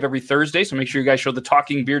live every Thursday, so make sure you guys show the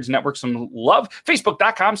Talking Beards Network some love.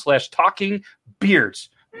 Facebook.com/Talking Beards.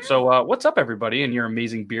 So what's up, everybody, and your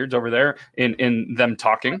amazing beards over there in them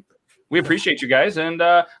talking. We appreciate you guys, and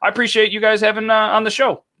I appreciate you guys having on the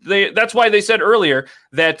show. That's why they said earlier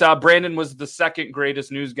that Brandon was the second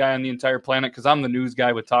greatest news guy on the entire planet, because I'm the news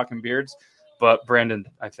guy with Talking Beards, but Brandon,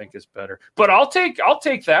 I think, is better. But I'll take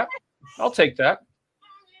that. I'll take that.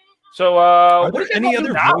 So, are there any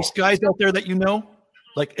other voice guys out there that you know?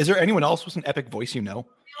 Like, is there anyone else with an epic voice you know?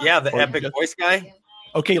 Yeah, the epic voice guy.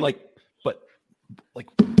 Okay, but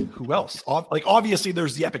who else? Obviously,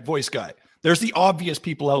 there's the epic voice guy. There's the obvious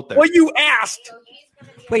people out there. Well, you asked.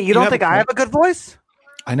 Wait, you don't think I have a good voice?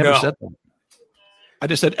 I never said that. I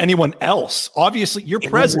just said anyone else. Obviously, you're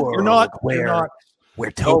present. You're not. We're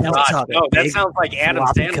Oh, God. No, that sounds like Adam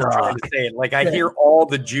Sandler trying to say it. Like I hear all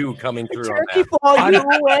the Jew coming through on Turkey that. for you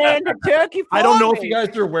and the turkey for I don't know if me. you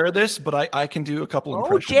guys are aware of this, but I can do a couple of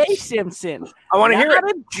impressions. O.J. Simpson. I want to hear it. Not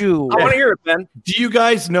a Jew. I want to hear it, Ben. Do you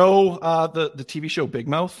guys know the TV show Big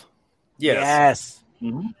Mouth? Yes.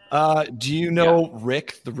 Do you know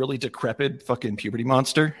Rick, the really decrepit fucking puberty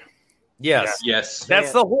monster? Yes. Yes.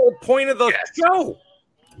 That's the whole point of the show.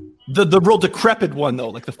 The real decrepit one though,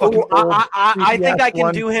 like the fucking. I think I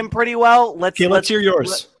can do him pretty well. Let's hear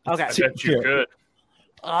yours. Okay. I bet you could.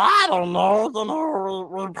 I don't know.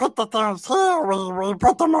 We put the things here. We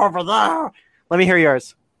put them over there. Let me hear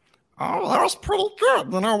yours. Oh, that was pretty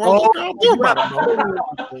good. Then I was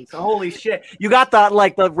Holy shit! You got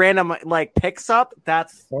the random picks up.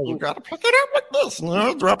 That's you got to pick it up like this,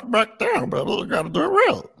 and drop it back down, but you got to do it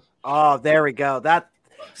real. Oh, there we go.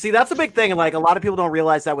 See, that's a big thing. Like a lot of people don't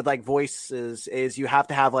realize that with voices is you have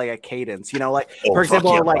to have a cadence. For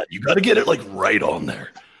example, you got to get it right on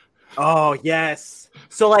there. Oh yes.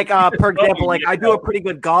 So for example, I do a pretty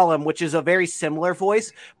good Gollum, which is a very similar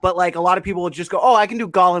voice, but a lot of people will just go, "Oh, I can do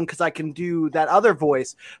Gollum because I can do that other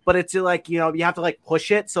voice." But it's you have to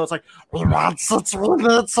push it. So it's we must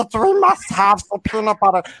have some peanut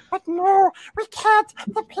butter, but no, we can't.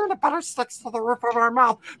 The peanut butter sticks to the roof of our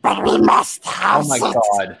mouth, but we must have. Oh my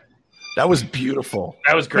God. That was beautiful.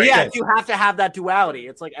 That was great. Yeah, you have to have that duality.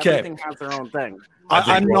 It's everything has their own thing.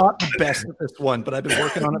 I'm not the best at this one, but I've been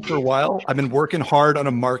working on it for a while. I've been working hard on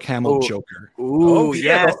a Mark Hamill Joker. Ooh,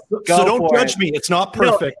 yes. So don't judge me. It's not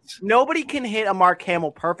perfect. No, nobody can hit a Mark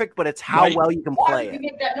Hamill perfect, but it's how well you can play it.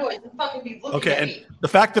 Make that noise and fucking be looking Okay, at and me. the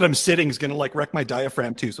fact that I'm sitting is gonna wreck my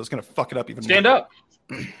diaphragm too, so it's gonna fuck it up even Stand more. up.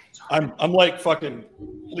 I'm fucking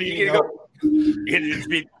leaning out.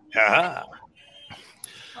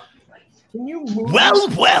 Can you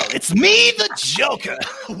move? Well, it's me, the Joker.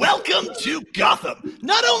 Welcome to Gotham.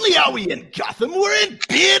 Not only are we in Gotham, we're in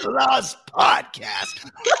Beardlaws Podcast.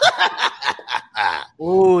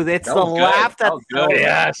 Ooh, that's the laugh. That's good.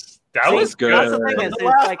 Yes, that was good. That's the thing is, The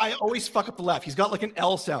laugh, I always fuck up the laugh. He's got an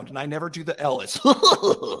L sound, and I never do the L. It's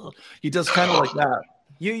he does kind of like that.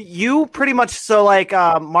 You pretty much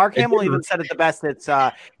Mark Hamill even said it the best. It's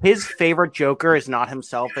his favorite Joker is not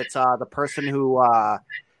himself. It's the person who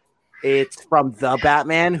it's from the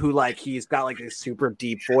Batman who he's got a super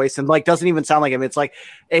deep voice and doesn't even sound like him. It's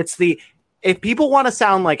if people want to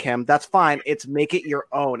sound like him, that's fine. It's make it your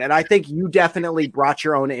own. And I think you definitely brought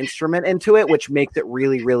your own instrument into it, which makes it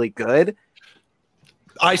really, really good.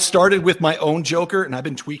 I started with my own Joker, and I've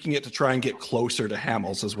been tweaking it to try and get closer to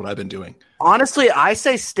Hamill's is what I've been doing. Honestly, I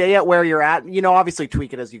say stay at where you're at. Obviously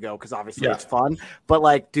tweak it as you go because obviously it's fun.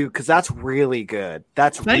 But dude, because that's really good.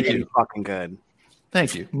 That's really fucking good.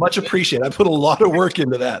 Thank you. Much appreciated. I put a lot of work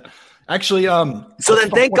into that. Actually, so then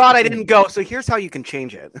thank God I didn't go. So here's how you can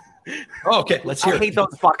change it. Oh, okay, let's hear I hate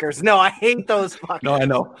those fuckers. No, I hate those fuckers. No, I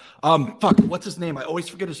know. Fuck, what's his name? I always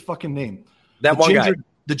forget his fucking name. That one guy.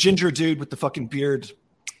 The ginger dude with the fucking beard.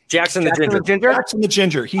 Jackson the Ginger. Jackson the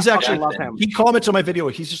Ginger. He's actually love him. He comments on my video.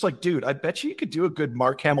 He's just like, dude, I bet you could do a good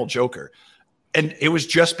Mark Hamill Joker. And it was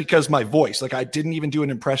just because my voice, like I didn't even do an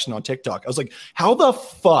impression on TikTok. I was like, how the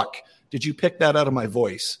fuck did you pick that out of my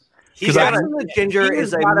voice? Because Ginger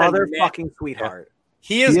is a motherfucking sweetheart.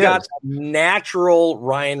 He has got natural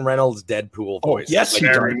Ryan Reynolds Deadpool voice. Yes, he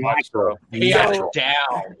does. He has it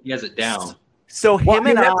down. He has it down. So him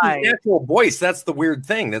and that's I, his natural voice. That's the weird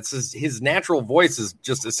thing. That's his natural voice is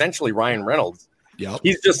just essentially Ryan Reynolds. Yep.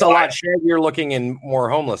 He's just a lot shaggier looking and more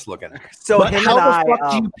homeless looking. So but him how and the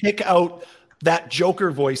fuck do you pick out that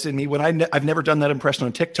Joker voice in me when I've never done that impression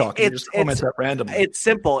on TikTok? And just comment that randomly. It's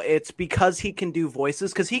simple. It's because he can do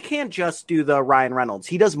voices, because he can't just do the Ryan Reynolds.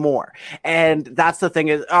 He does more. And that's the thing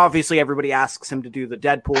is, obviously everybody asks him to do the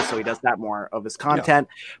Deadpool, so he does that more of his content.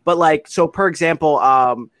 Yeah. But like, so per example,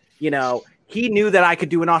 he knew that I could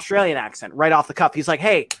do an Australian accent right off the cuff. He's like,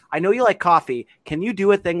 hey, I know you like coffee. Can you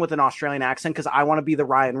do a thing with an Australian accent? Because I want to be the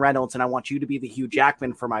Ryan Reynolds and I want you to be the Hugh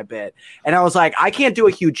Jackman for my bit. And I was like, I can't do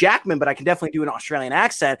a Hugh Jackman, but I can definitely do an Australian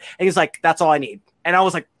accent. And he's like, that's all I need. And I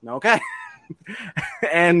was like, okay.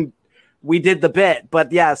 And we did the bit.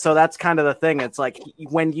 But yeah, so that's kind of the thing. It's like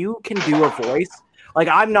when you can do a voice, like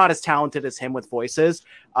I'm not as talented as him with voices,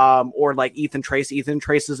 or like Ethan Trace. Ethan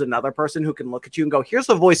Trace is another person who can look at you and go, here's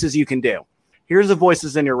the voices you can do. Here's the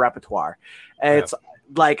voices in your repertoire. And it's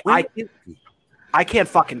like, I can't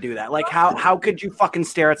fucking do that. Like, how could you fucking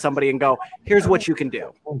stare at somebody and go, here's what you can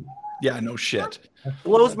do? Yeah, no shit.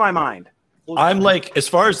 Blows my mind. I'm like, as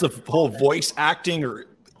far as the whole voice acting or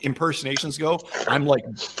impersonations go, I'm like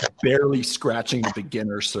barely scratching the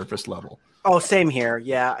beginner surface level. Oh, same here.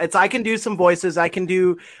 Yeah. I can do some voices. I can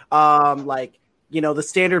do, the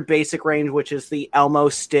standard basic range, which is the Elmo,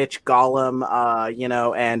 Stitch, Gollum,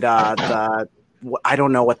 and I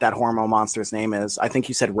don't know what that hormone monster's name is. I think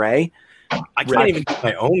you said Ray. I can't even do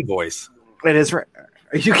my own voice. It is.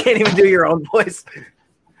 You can't even do your own voice.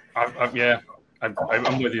 I'm with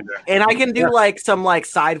you there. And I can do like some like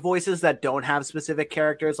side voices that don't have specific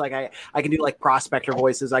characters. Like I can do like prospector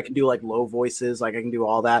voices. I can do like low voices. Like I can do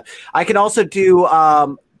all that. I can also do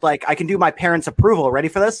I can do my parents' approval. Ready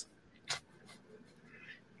for this?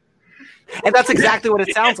 And that's exactly what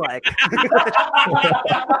it sounds like.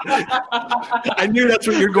 I knew that's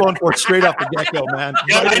what you're going for straight off the get-go, man.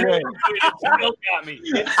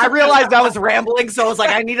 I realized I was rambling, so I was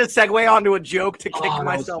like, I need to segue onto a joke to kick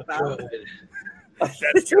myself out.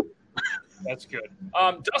 That's good.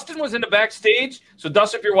 Dustin was in the backstage. So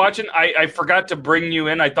Dustin, if you're watching, I forgot to bring you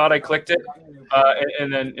in. I thought I clicked it,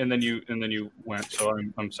 and then you went. So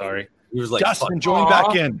I'm sorry. He was like, Dustin, join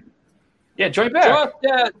back in. Yeah, join back.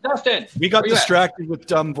 Dustin. We got distracted with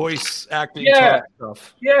dumb voice acting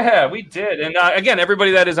stuff. Yeah, we did. And again, everybody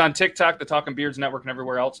that is on TikTok, the Talking Beards Network, and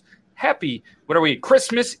everywhere else, happy, what are we,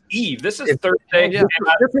 Christmas Eve. This is Thursday. Yeah.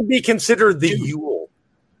 This would be considered the Yule.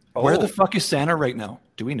 Where the fuck is Santa right now?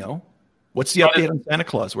 Do we know? What's the update on Santa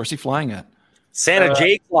Claus? Where's he flying at? Santa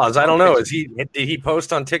J. Claus. I don't know. Did he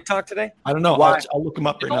post on TikTok today? I don't know. I'll look him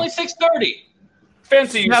up right now. It's only 6:30.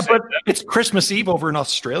 Fancy. Yeah, but it's Christmas Eve over in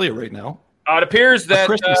Australia right now. It appears that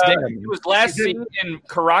Day, he was last seen in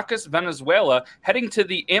Caracas, Venezuela, heading to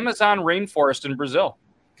the Amazon rainforest in Brazil.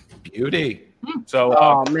 Beauty. So,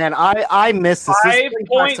 oh man, I miss this.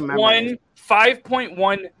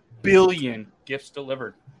 5.1 billion gifts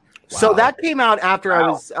delivered. Wow. So that came out after I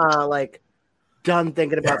was done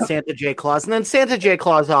thinking about Santa J. Claus, and then Santa J.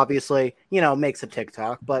 Claus obviously, makes a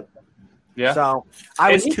TikTok, but yeah. So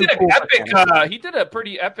I was too cool. He did a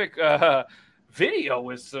pretty epic video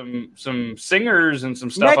with some singers and some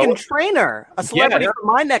stuff. Meghan Trainor, a celebrity from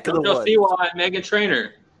my neck of the woods. See why Meghan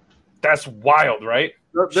Trainor. That's wild, right?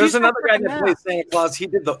 There's another guy that plays Santa Claus. He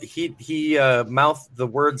did he mouthed the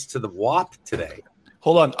words to the WAP today.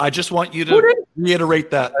 Hold on, I just want you to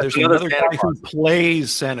reiterate that. There's another guy who plays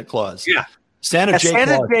Santa Claus. Yeah, Santa J.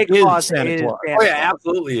 Claus is Santa Claus. Oh yeah,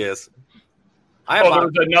 absolutely is. There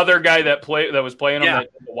was another guy that was playing on the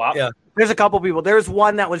WAP. Yeah. There's a couple people. There's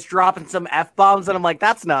one that was dropping some F-bombs, and I'm like,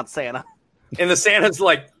 that's not Santa. And the Santa's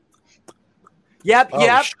like, yep.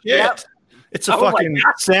 It's a fucking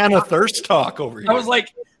Santa thirst talk over here. I was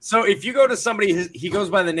like, so if you go to somebody, he goes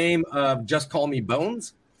by the name of Just Call Me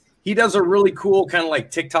Bones. He does a really cool kind of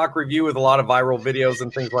like TikTok review with a lot of viral videos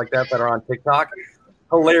and things like that are on TikTok.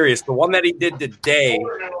 Hilarious. The one that he did today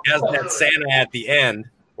has that Santa at the end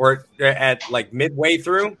or at like midway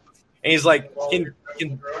through. And he's like, can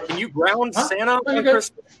you ground Santa on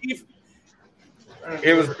Christmas Eve?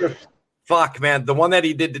 It was just, fuck, man. The one that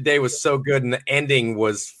he did today was so good, and the ending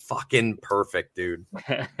was fucking perfect, dude.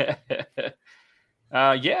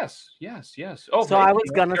 Yes. Oh, so I was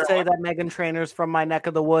gonna say that Meghan Trainor's from my neck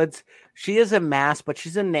of the woods. She is in Mass, but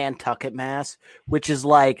she's in Nantucket, Mass, which is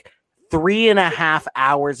like 3.5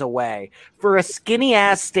 hours away. For a skinny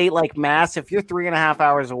ass state like Mass, if you're 3.5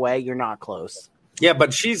 hours away, you're not close. Yeah,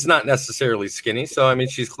 but she's not necessarily skinny, so I mean,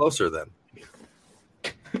 she's closer then.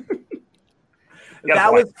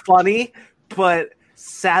 That was funny, but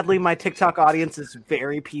sadly, my TikTok audience is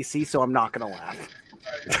very PC, so I'm not going to laugh.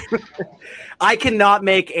 I cannot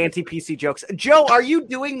make anti-PC jokes. Joe, are you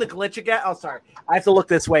doing the glitch again? Oh, sorry. I have to look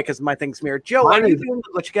this way because my thing's mirrored. Joe, are you doing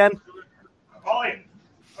the glitch again?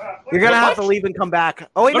 You're going to have to leave and come back.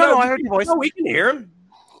 Oh, wait, no, I heard your voice. No, we can hear him.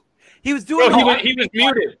 He was doing. He was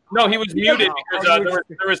muted. No, he was muted because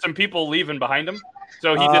there were some people leaving behind him.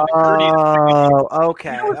 So he did. Oh,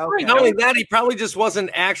 okay. Not only that, he probably just wasn't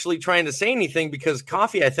actually trying to say anything because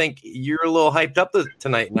Coffee. I think you're a little hyped up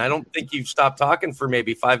tonight, and I don't think you've stopped talking for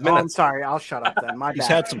maybe 5 minutes. Oh, I'm sorry. I'll shut up then. My He's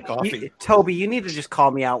bad. had some coffee. Toby, you need to just call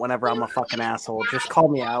me out whenever I'm a fucking asshole. Just call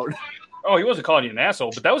me out. Oh, he wasn't calling you an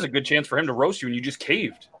asshole, but that was a good chance for him to roast you, and you just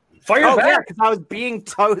caved. Fire back. Yeah, because I was being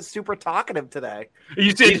super talkative today.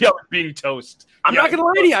 You said I was being toast. I'm not gonna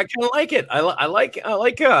lie to you. I kind of like it. I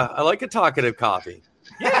like a talkative Coffee.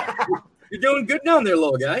 Yeah, you're doing good down there,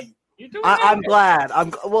 little guy. I'm glad.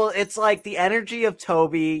 Well, it's like the energy of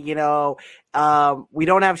Toby. You know, we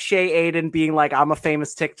don't have Shay Aiden being like, I'm a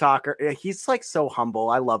famous TikToker. He's like so humble.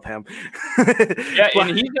 I love him. Yeah,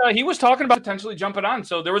 and he was talking about potentially jumping on.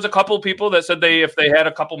 So there was a couple people that said if they had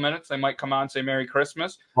a couple minutes, they might come on and say Merry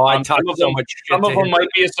Christmas. Oh, I talked so much shit. Some of them might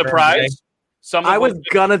be a surprise. I was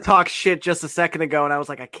gonna talk shit just a second ago, and I was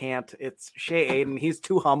like, I can't. It's Shay Aiden. He's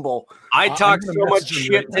too humble. I talked so much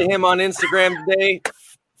shit to him on Instagram today.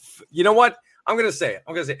 You know what? I'm gonna say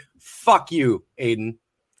it. Fuck you, Aiden.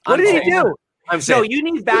 What did he do? No, you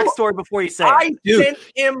need backstory before you say it. I sent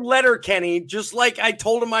him Letterkenny just like I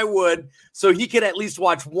told him I would, so he could at least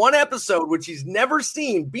watch one episode, which he's never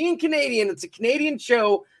seen. Being Canadian, it's a Canadian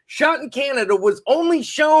show shot in Canada, was only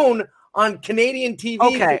shown on Canadian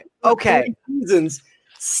TV. Okay. Seasons,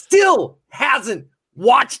 still hasn't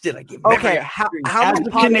watched it. I give how as a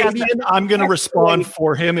Canadian, I'm going to respond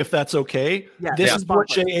for him if that's okay. Yeah, this is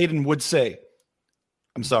what Shay Aiden would say.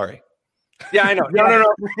 I'm sorry. Yeah, I know.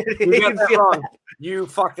 No. You got that wrong. You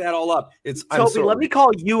fucked that all up. Toby, let me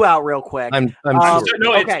call you out real quick. I'm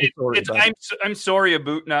sorry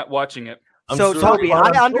about not watching it. Toby, I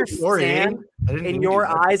understand. In your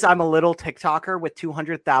eyes, I'm a little TikToker with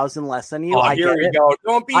 200,000 less than you. Oh, here we go.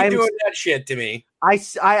 Don't be doing that shit to me.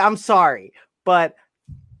 I'm sorry, but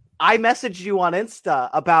I messaged you on Insta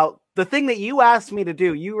about the thing that you asked me to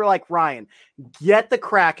do. You were like, Ryan, get the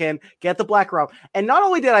Kraken, get the Black Rum. And not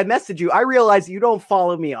only did I message you, I realized you don't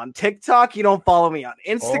follow me on TikTok. You don't follow me on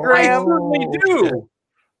Instagram. I certainly do.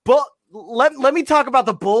 But let me talk about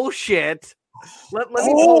the bullshit. Let me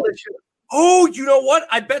pull this shit. Oh, you know what?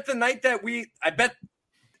 I bet the night that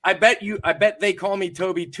I bet they call me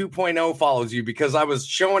Toby 2.0 follows you because I was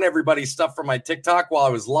showing everybody stuff from my TikTok while I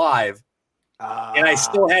was live. And I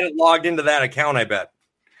still hadn't logged into that account, I bet.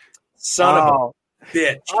 Son of a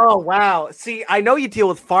bitch. Oh, wow. See, I know you deal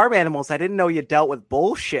with farm animals. I didn't know you dealt with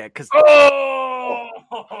bullshit. Shoveling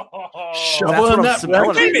that.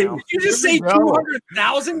 Did you just say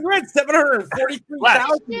 200,000? You're at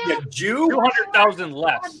 743,000, you Jew. 200,000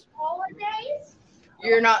 less.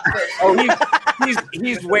 You're not.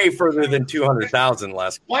 He's way further than 200,000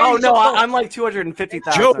 less. Oh no, I'm like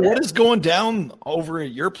 250,000. Joe, what is going down over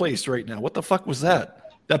at your place right now? What the fuck was that?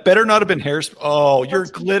 That better not have been hair. Oh, you're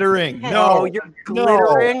glittering. No, you're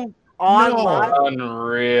glittering on live.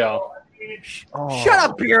 Unreal. Shut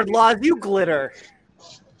up, Beard Laws. You glitter.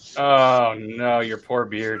 Oh no, your poor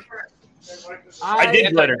beard. I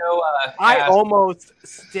did glitter. I almost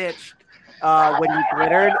stitched when you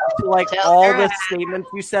glittered to like all the statements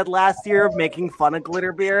you said last year of making fun of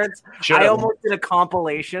glitter beards. I almost did a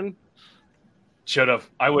compilation. Should have.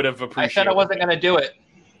 I would have appreciated. I said I wasn't going to do it.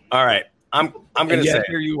 All right. I'm going to say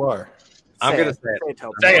here you are. I'm going to say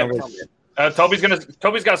it.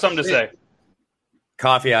 Toby's got something to say.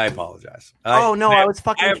 Coffee, I apologize. I was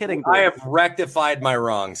fucking kidding. Dude. I have rectified my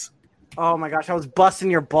wrongs. Oh my gosh, I was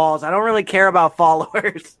busting your balls. I don't really care about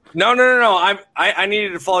followers. No. I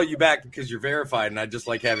needed to follow you back because you're verified, and I just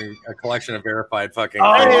like having a collection of verified fucking.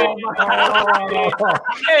 You're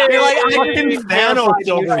like fucking Thanos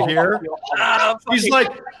over here. He's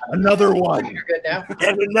like another one. You're good now.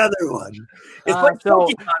 And another one. It's like so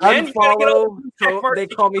unfollow. They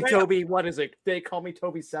call me Toby. What is it? They call me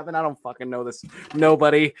Toby 7. I don't fucking know this.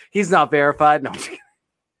 Nobody. He's not verified. No.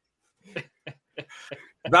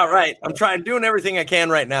 About right. I'm doing everything I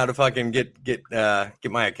can right now to fucking get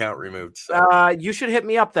my account removed. So. You should hit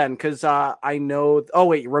me up then, because I know. Oh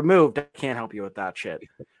wait, removed. I can't help you with that shit.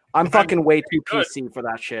 I'm fucking way too PC for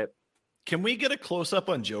that shit. Can we get a close up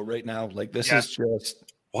on Joe right now? Like this is just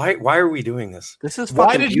why are we doing this? This is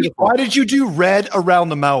why did you do red around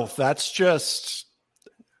the mouth? That's just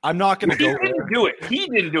I'm not going to go. He didn't do it. He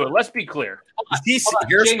didn't do it. Let's be clear. Jamie,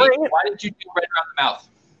 why did you do red around the mouth?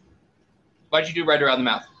 Why did you do red around the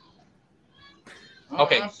mouth?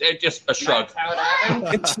 Okay, just a shrug.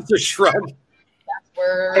 It's just a shrug.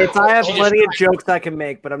 I have plenty of jokes I can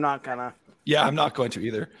make, but I'm not gonna. Yeah, I'm not going to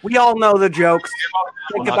either. We all know the jokes.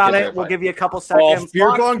 Think about it. We'll give you a couple seconds.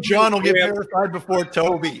 Beer Bong John will get verified before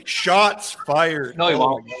Toby. Shots fired. No, he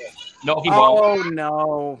won't. No, he won't. Oh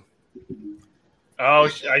no. Oh,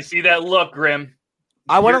 I see that look, Grim.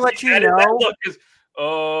 I want to let you know. Look is,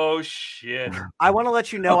 oh shit! I want to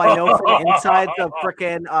let you know. I know from inside the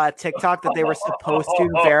freaking TikTok that they were supposed to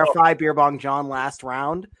verify Beer Bong John last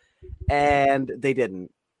round, and they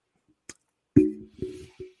didn't.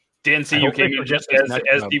 Didn't see you came in just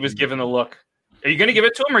as he was giving the look. Are you going to give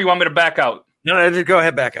it to him, or you want me to back out? No, just go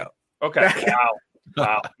ahead, back out. Okay.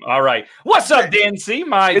 Wow. All right. What's up, Dan C? You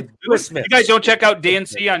guys don't check out Dan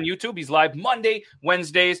C on YouTube. He's live Monday,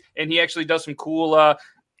 Wednesdays, and he actually does some cool.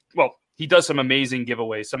 He does some amazing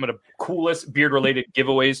giveaways. Some of the coolest beard-related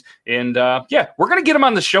giveaways, and we're gonna get him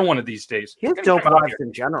on the show one of these days. He's dope lives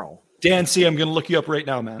in general. Dan C, I'm gonna look you up right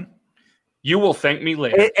now, man. You will thank me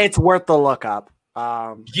later. It's worth the look up.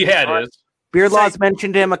 It is. Beard Laws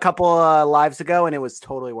mentioned him a couple lives ago, and it was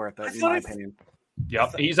totally worth it, in my opinion.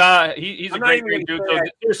 Yep, he's a great dude. So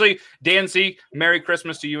seriously, Dan C, Merry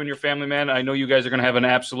Christmas to you and your family, man. I know you guys are going to have an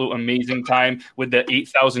absolute amazing time with the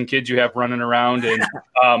 8,000 kids you have running around, and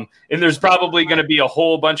there's probably going to be a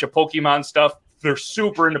whole bunch of Pokemon stuff. They're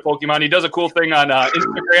super into Pokemon. He does a cool thing on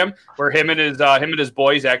Instagram where him and his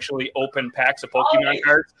boys actually open packs of Pokemon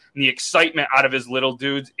cards, and the excitement out of his little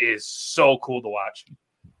dudes is so cool to watch.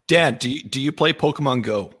 Dan, do you play Pokemon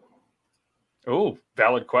Go? Oh,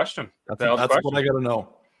 valid question. That's what I got to know.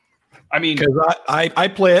 I mean, because I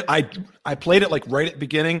play it. I played it like right at the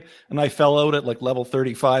beginning, and I fell out at like level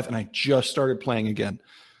 35, and I just started playing again.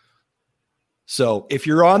 So if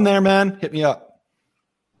you're on there, man, hit me up.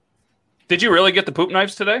 Did you really get the poop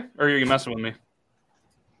knives today, or are you messing with me?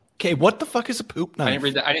 Okay, what the fuck is a poop knife? I didn't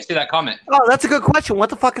read that. I didn't see that comment. Oh, that's a good question. What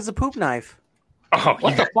the fuck is a poop knife? Oh,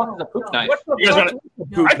 what the fuck is a poop knife? I thought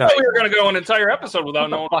we were going to go an entire episode without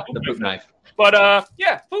knowing what the poop knife. But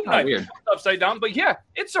poop knife. Weird. Upside down. But yeah,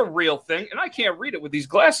 it's a real thing, and I can't read it with these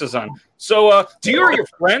glasses on. So do you or your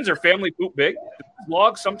friends or family poop big?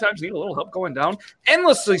 Vlogs sometimes need a little help going down.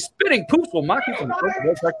 Endlessly spitting poops will mock you from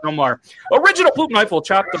the first no more. Original poop knife will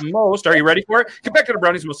chop the most. Are you ready for it? Compared to the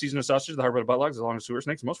brownies, most seasoned sausage, the hard-boiled butt logs, the longest sewer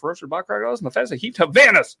snakes, the most ferocious black crocodiles, and the fattest heat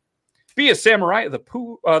Havanas. Be a samurai of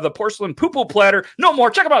the porcelain poo-poo platter. No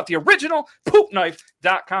more. Check them out, the original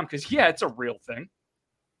poopknife.com, because it's a real thing.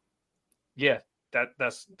 Yeah,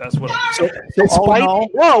 that's what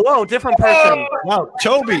Whoa, different person. Wow,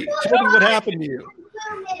 Toby, what happened to you?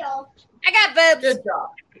 I got boobs. Good job.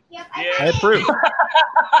 Yep, I approve.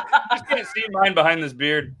 I can't see mine behind this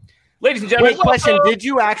beard. Ladies and gentlemen, Wait, question, did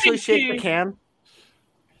you actually shake the can?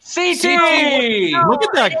 CT! Look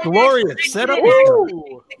at that glorious setup.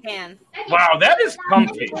 Wow, that is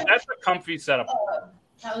comfy. That's a comfy setup.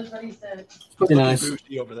 That was what he said. Nice.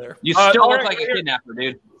 Over there. You still look like a kidnapper,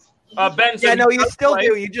 dude. Benson. Yeah, no, you still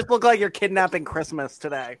do. You just look like you're kidnapping Christmas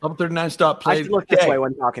today. Up 39 stop play. I should look this way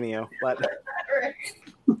when talking to you, but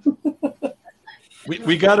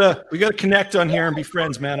we gotta connect on here and be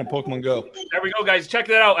friends, man, on Pokemon Go. There we go, guys. Check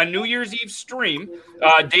that out. A New Year's Eve stream.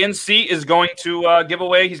 Dan C is going to give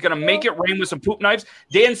away. He's going to make it rain with some poop knives.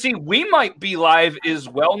 Dan C, we might be live as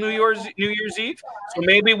well New Year's Eve. So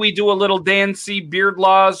maybe we do a little Dan C Beard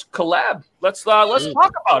Laws collab. Let's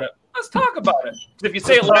talk about it. Let's talk about it. If you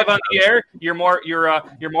say it live on the air, you're more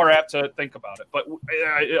apt to think about it. But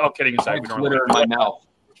all kidding aside, Twitter in my mouth.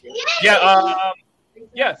 Yeah.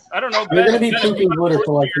 Yes, I don't know. You're going to be pooping glitter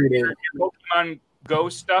for like 3 days. Pokemon Go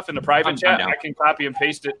stuff in the private chat. I can copy and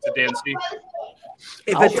paste it to Dan C.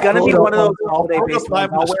 If it's going to be one of those holiday based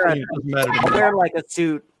ones, I'll wear like a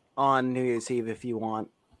suit on New Year's Eve if you want.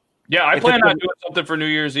 Yeah, I plan on doing something for New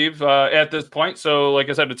Year's Eve at this point. So, like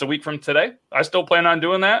I said, it's a week from today. I still plan on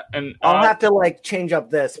doing that, and I'll have to change up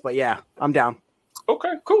this, but yeah, I'm down.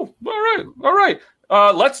 Okay, cool. All right.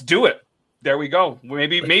 Let's do it. There we go.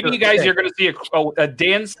 Maybe you guys are going to see a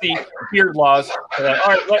Dan C Beard Laws. All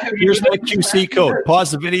right, here's my QC code.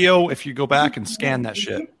 Pause the video if you go back and scan that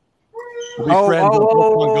shit. We'll be friends on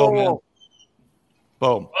Pokemon Go, man.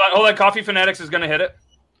 Boom. Hold on, Coffee Fanatics is going to hit it.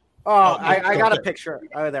 Oh, I got a picture.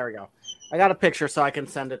 Oh, there we go. I got a picture so I can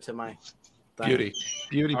send it to my beauty.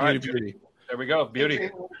 There we go. Beauty.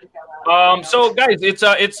 So guys,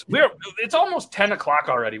 it's almost 10 o'clock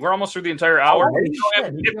already. We're almost through the entire hour. If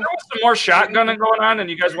there was some more shotgunning going on and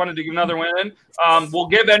you guys wanted to give another win, we'll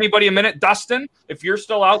give anybody a minute. Dustin, if you're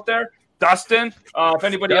still out there, Dustin, if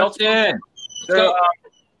anybody else, I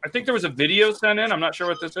think there was a video sent in. I'm not sure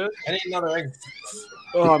what this is. I need another egg.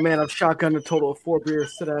 Oh man, I've shotgunned a total of 4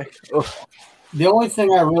 beers today. Ugh. The only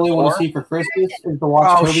thing I really want to see for Christmas is to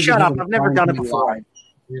watch. Oh, Toby shut up! I've never done it before.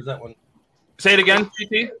 Here's that one. Say it again,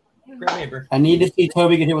 CT. I need to see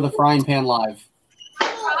Toby get hit with a frying pan live.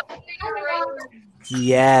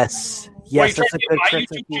 Yes, yes, that's a good trick.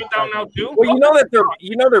 Well,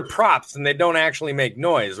 you know they're props and they don't actually make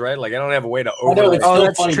noise, right? Like I don't have a way to overlay. Oh,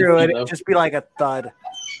 that's true. It'd just be like a thud.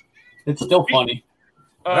 It's still funny.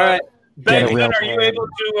 All right, Ben,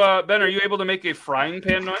 are you able to make a frying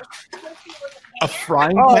pan noise? A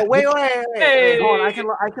frying pan? pan? Wait. Hold on, I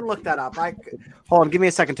can look that up. Hold on, give me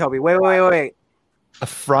a second, Toby. Wait. A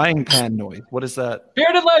frying pan noise. What is that?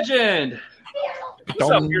 Bearded Legend. What's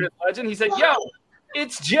up, Bearded Legend? He said, "Yo,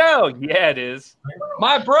 it's Joe." Yeah, it is.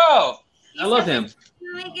 My bro. I love him.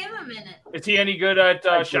 Let me give him a minute. Is he any good at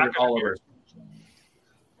shotgun beers?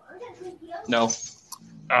 No.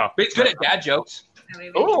 Oh, but he's good at dad jokes.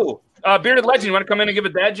 Oh, Bearded Legend, you want to come in and give a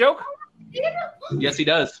dad joke? Yes, he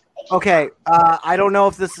does. Okay, I don't know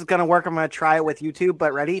if this is gonna work. I'm gonna try it with YouTube.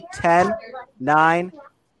 But ready? 10, 9,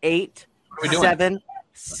 8, 7,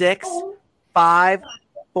 6, 5,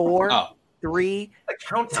 4, 3,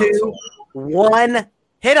 2, 1.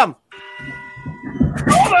 Hit him! Oh,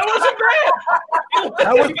 that wasn't bad.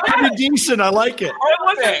 That was pretty decent. I like it. It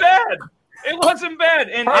wasn't bad. It wasn't bad.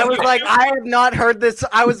 And I was like, I have not heard this.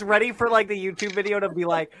 I was ready for like the YouTube video to be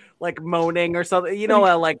like moaning or something. You know,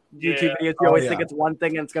 like YouTube videos, you always think it's one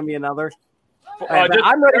thing and it's gonna be another.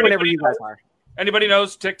 I'm ready whenever you guys are. Anybody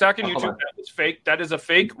knows TikTok and YouTube? That is fake. That is a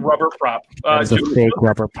fake rubber prop. That's a fake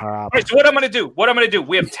rubber prop. All right, so what I'm going to do,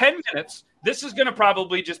 we have 10 minutes. This is going to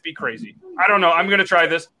probably just be crazy. I don't know. I'm going to try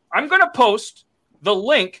this. I'm going to post the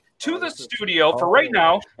link to the studio for right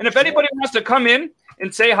now. And if anybody wants to come in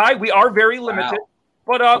and say hi, we are very limited.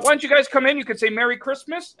 But why don't you guys come in? You can say Merry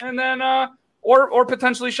Christmas and then or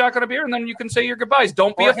potentially shotgun a beer, and then you can say your goodbyes.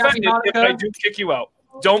 Don't be offended if I do kick you out.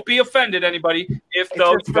 Don't be offended, anybody, if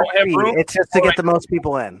those don't have room. It's just to get the most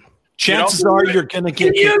people in. Chances are you're going to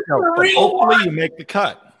get kicked out, but hopefully you make the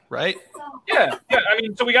cut, right? Yeah. I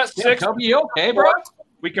mean, so we got 6. Toby, you okay, bro?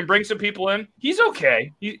 We can bring some people in. He's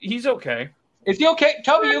okay. He's okay. Is he okay?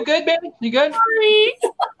 Toby, you good, baby? You good?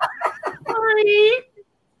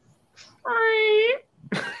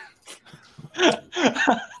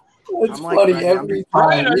 It's funny every time.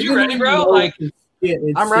 Ryan, are you ready, bro? Like,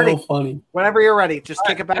 I'm ready. So funny. Whenever you're ready, just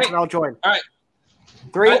kick it back and I'll join. All right.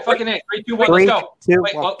 3, 3, 2, 1, let's go. 2,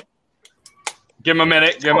 Wait, 1. Give him a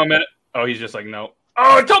minute. Oh, he's just like, no.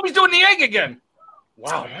 Oh, Toby's doing the egg again.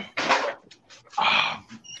 Wow.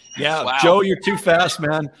 Yeah, Wow. Joe, you're too fast,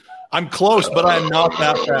 man. I'm close, but I'm not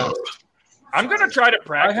that fast. I'm going to try to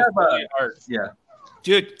practice. I have really hard. Yeah.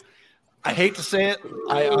 Dude, I hate to say it.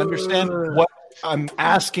 I understand what I'm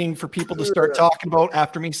asking for people to start talking about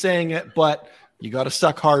after me saying it, but you got to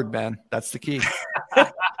suck hard, man. That's the key.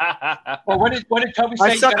 Well, what did Toby say?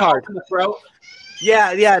 I suck hard. In the throat?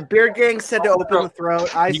 Yeah. Beard Gang said to open the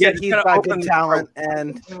throat. I said he's got good talent,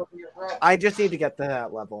 and I just need to get to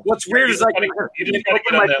that level. What's weird is I can open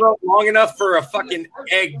my throat long enough for a fucking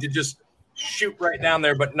egg to just shoot right down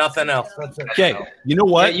there, but nothing else. Okay, you know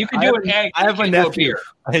what? Yeah, you can do an egg. I have a nephew.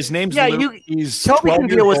 His name's Luke. He's Toby 12 can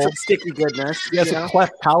years deal with old. some sticky goodness. He has a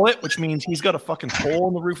cleft palate, which means he's got a fucking hole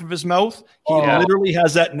in the roof of his mouth. He literally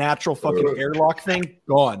has that natural fucking airlock thing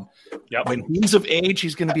gone. Yep. When he's of age,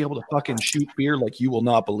 he's going to be able to fucking shoot beer like you will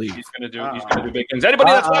not believe. He's going to do big things. Anybody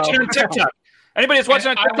that's watching on TikTok, and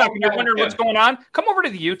you're wondering what's going on, come over to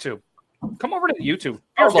the YouTube. Come over to the YouTube.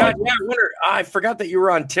 Oh, God, yeah, I forgot that you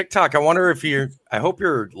were on TikTok. I wonder if I hope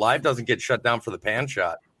your live doesn't get shut down for the pan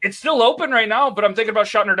shot. It's still open right now, but I'm thinking about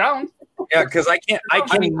shutting her down. Yeah, because I cannot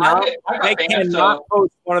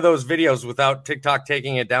post one of those videos without TikTok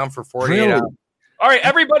taking it down for 48 hours. All right,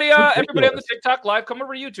 everybody on the TikTok live, come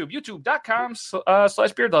over to YouTube,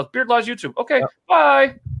 youtube.com/beardlaws, Beardlaws YouTube. Okay,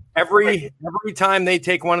 bye. Every time they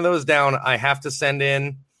take one of those down, I have to send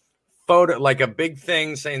in photo, like a big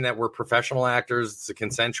thing saying that we're professional actors. It's a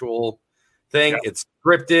consensual thing. Yep. It's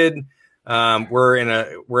scripted. We're in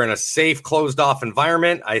a safe, closed off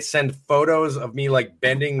environment. I send photos of me like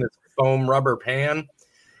bending this foam rubber pan,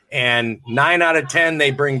 And 9 out of 10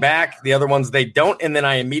 they bring back. The other ones they don't, and then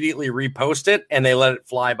I immediately repost it, and they let it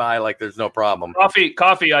fly by like there's no problem. Coffee.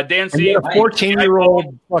 Dan C. A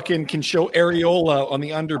 14-year-old fucking can show areola on the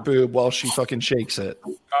underboob while she fucking shakes it.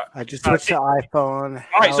 I just switched to iPhone.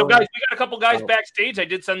 All right, so guys, we got a couple guys backstage. I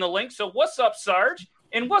did send the link. So what's up, Sarge?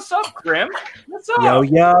 And what's up, Grim? What's up? Yo.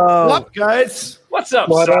 What up, guys? What's up,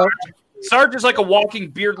 What Sarge? up? Sarge is like a walking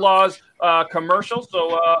Beard Laws commercial.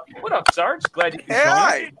 So what up, Sarge? Glad you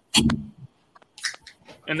can join.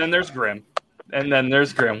 And then there's Grim.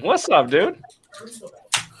 What's up, dude?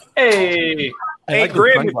 Hey. Hey,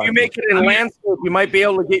 Grim, if you make it in landscape, you might be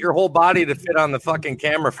able to get your whole body to fit on the fucking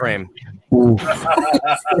camera frame. Hold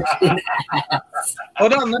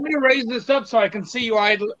on, let me raise this up so I can see you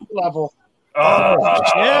eye level.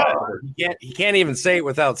 He can't even say it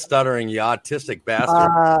without stuttering, you autistic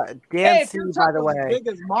bastard. Dan C, by the way. As big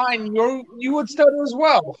as mine, you would stutter as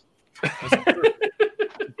well.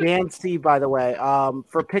 Dan C, by the way.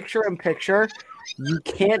 For picture-in-picture, you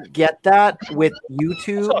can't get that with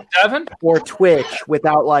YouTube or Twitch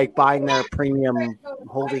without like buying their premium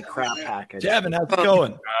holy crap package. Devin, how's it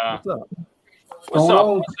going? What's up?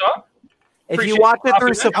 What's up? If you watch it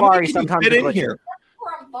through Safari, sometimes fit it in glitches. here.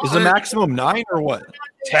 Is the maximum 9 or what?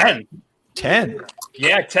 10. 10.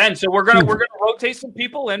 Yeah, 10. So we're gonna rotate some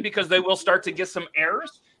people in because they will start to get some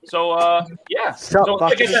errors. So yeah. So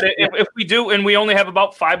like I said, if we do, and we only have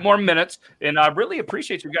about 5 more minutes, and I really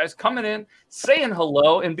appreciate you guys coming in, saying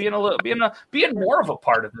hello, and being more of a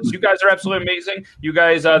part of this. You guys are absolutely amazing. You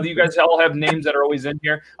guys all have names that are always in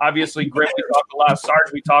here. Obviously, Grim, we talk a lot.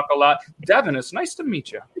 Sarge, we talk a lot. Devin, it's nice to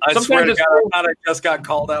meet you. I swear to God, I thought I just got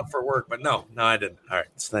called out for work, but no, I didn't. All right,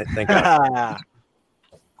 thank God.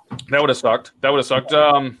 That would have sucked.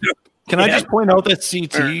 Can I just point out that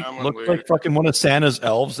CT looks like fucking one of Santa's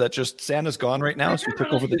elves? That just Santa's gone right now, so he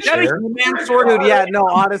took over the chair. Dude, yeah, no,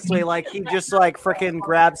 honestly, like he just like freaking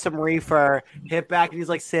grabbed some reefer, hit back, and he's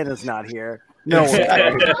like, Santa's not here. No,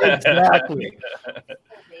 exactly.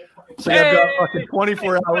 So I've got fucking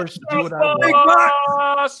 24 hours to do what I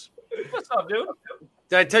want. What's up, dude?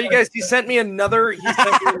 Did I tell you guys he sent me another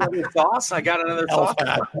sauce? I got another sauce.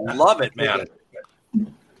 Love it, man.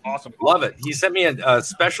 Awesome. Love it. He sent me a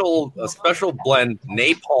special blend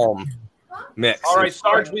napalm mix. All right,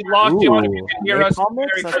 Sarge, we lost you. If you can hear us, Merry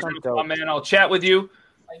Christmas, my man. I'll chat with you.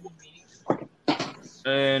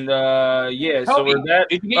 And yeah, so we're going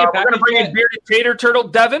to bring in Bearded Tater Turtle,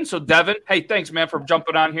 Devin. So Devin, hey, thanks, man, for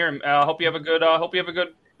jumping on here. And hope you have a good.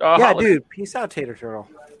 Yeah, holiday. dude. Peace out, Tater Turtle.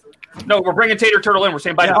 No, we're bringing Tater Turtle in. We're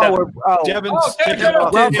saying bye to Devin. Devin's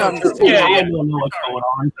welcome. Yeah. I don't know what's going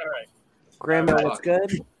on. Grandma, what's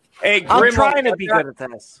good? Hey, I'm Grimlock, trying to be good at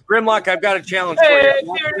this. Grimlock, I've got a challenge Hey,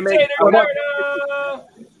 for you. Tater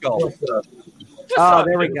Go. Oh,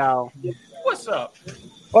 there we go. What's up?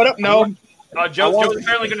 What up? No. Joe's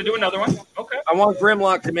apparently going to do another one. Okay. I want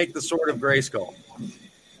Grimlock to make the Sword of Grayskull.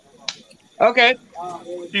 Okay.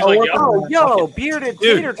 He's like, yo, Bearded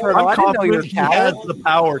Tater Turtle. I didn't know you were he has Cal. the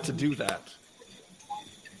power to do that.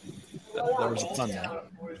 There was a pun there.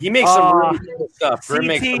 He makes some really cool stuff. Grim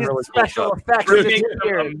makes some CT's really special cool stuff. effects. Grim just makes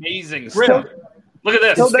here. some amazing stuff. Look at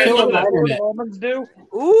this. So that's Look what at this. the Romans do.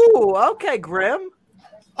 Ooh, okay, Grim.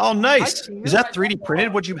 Oh, nice. Is that 3D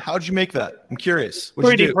printed? How'd you make that? I'm curious.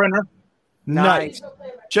 What'd you 3D do? printer. Nice.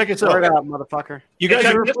 Check it Word out. up, motherfucker. You guys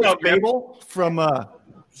check ever this play out, man. Fable from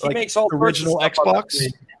like makes all sorts of original stuff on Xbox?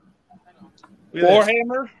 that Look at this.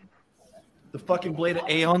 Warhammer. The fucking Blade of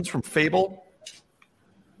Aeons from Fable.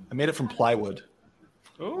 I made it from plywood.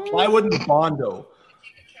 Plywood and Bondo.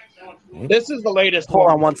 This is the latest Hold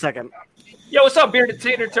one. on 1 second. Yo, what's up, Bearded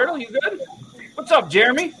Tater Turtle? You good? What's up,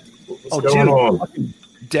 Jeremy? Oh, dude. Fucking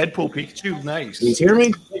Deadpool Pikachu. Nice. Can you hear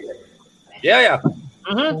me? Yeah.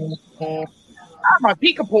 My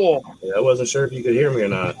Pikachu. Yeah, I wasn't sure if you could hear me or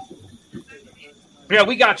not. Yeah,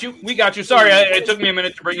 we got you. Sorry, it took me a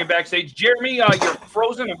minute to bring you backstage. Jeremy, you're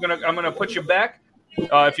frozen. I'm gonna put you back.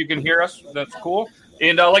 If you can hear us, that's cool.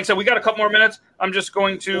 And like I said, we got a couple more minutes. I'm just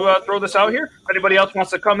going to throw this out here. If anybody else wants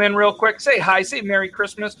to come in real quick, say hi, say Merry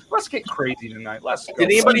Christmas. Let's get crazy tonight. Let's go. Did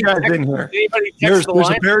anybody Guys in here. text There's the a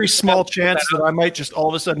line? very small chance that I might just all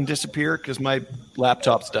of a sudden disappear because my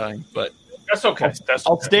laptop's dying. But That's okay.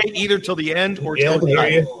 I'll stay either till the end or Yeah, I till can the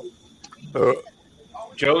hear end. you.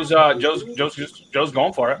 Joe's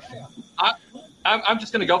going for it. I'm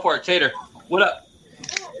just gonna go for it. Tater, what up?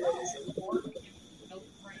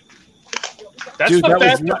 That's Dude, the that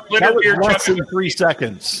best was Twitter beer less chuck. than 3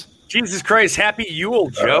 seconds. Jesus Christ, happy Yule,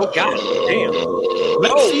 Joe. God damn.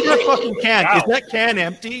 Let's see that fucking can. Wow. Is that can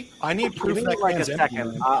empty? I need proof Give me that like a can's empty.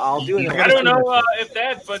 second. I'll do it. I don't know if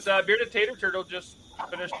that, but Bearded Tater Turtle just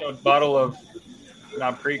finished a bottle of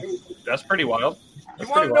Knob Creek. That's pretty wild. You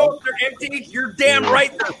want to know if they're empty? You're damn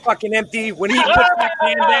right they're fucking empty. When he puts that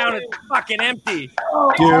can down, it's fucking empty.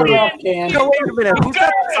 Dude. No, wait a minute. Who's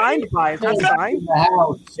that signed by? Is that signed?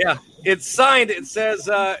 Yeah, it's signed. It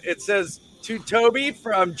says to Toby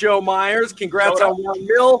from Joe Myers. Congrats on 1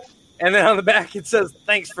 mil. And then on the back it says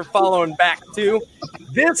thanks for following back too.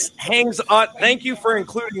 This hangs on. Thank you for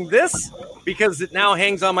including this because it now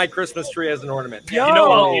hangs on my Christmas tree as an ornament. I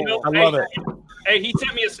love it. Hey, he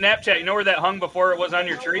sent me a Snapchat. You know where that hung before it was on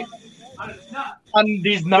your tree? On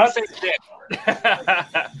these nuts.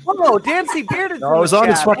 Whoa, Dancy Bearded. No, it was on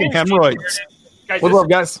his fucking hemorrhoids. Guys, What's up,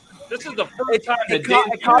 guys? This is the first time that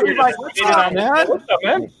What's up, man? What's up,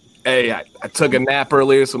 man? Hey, I took a nap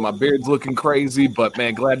earlier, so my beard's looking crazy, but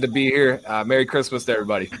man, glad to be here. Merry Christmas to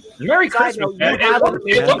everybody. Merry Christmas, man.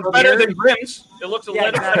 It looks better than Grimm's. It looks a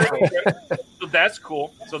little better than Grimm's. So that's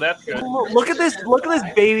cool. So that's good. Look at this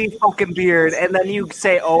baby fucking beard, and then you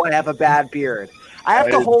say, "Oh, I have a bad beard." I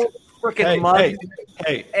have to hold freaking mug.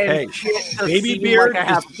 Hey, baby beard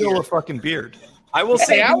is still a fucking beard. I will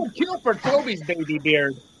say, I would kill for Toby's baby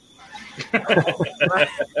beard.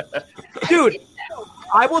 Dude,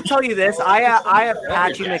 I will tell you this. I have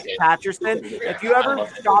Patchy McPatcherson. If you ever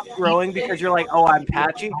stop growing because you're like, oh, I'm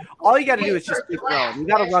patchy, all you got to do is just keep growing. You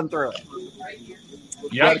got to run through it.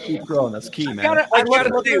 You got to keep growing. That's key, man. I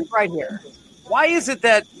gotta do right here. Why is it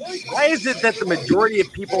that the majority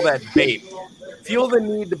of people that vape feel the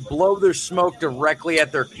need to blow their smoke directly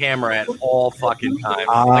at their camera at all fucking times?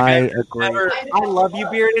 I agree. I love you,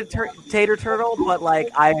 bearded tater turtle, but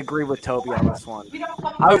I agree with Toby on this one.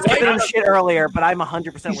 I was giving him shit earlier, but I'm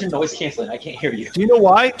 100% with Toby. Noise canceling. I can't hear you. Do you know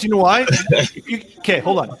why? Okay,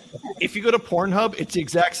 hold on. If you go to Pornhub, it's the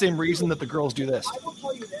exact same reason that the girls do this.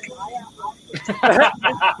 Yeah,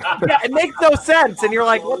 it makes no sense, and you're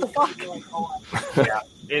like, what the fuck? Yeah,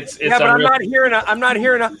 it's but I'm not hearing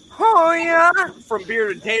a oh yeah from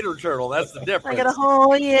bearded tater turtle. That's the difference. I got a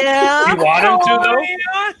oh yeah. You want him to though?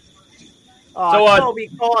 Yeah. Oh, Toby,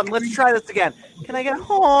 go on. Let's try this again. Can I get a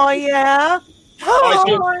oh yeah?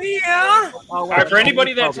 Oh yeah. All right, for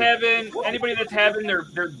anybody that's having their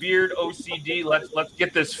beard OCD, let's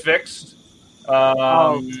get this fixed.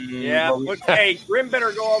 Yeah. Hey, Grim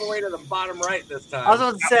better go all the way to the bottom right this time. I was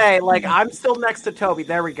going to say, I'm still next to Toby.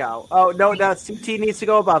 There we go. Oh no, CT needs to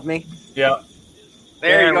go above me. Yeah.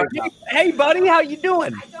 There you go. Hey, buddy, how you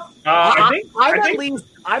doing?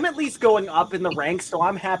 I'm at least going up in the ranks, so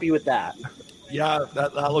I'm happy with that. Yeah,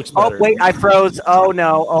 that looks better. Oh wait, I froze. Oh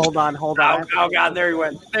no, hold on. Oh god, there you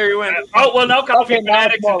went. Oh well, now coffee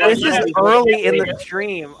fanatics. This is early in the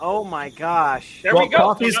stream. Oh my gosh. There we go.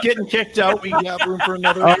 Coffee's getting kicked out. We got room for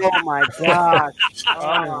another. Oh my gosh.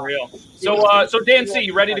 Unreal. So Dan C,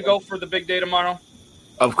 you ready to go for the big day tomorrow?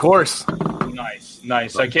 Of course.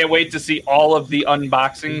 Nice. I can't wait to see all of the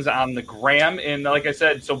unboxings on the gram. And like I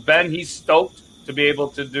said, so Ben, he's stoked to be able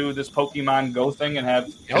to do this Pokemon Go thing and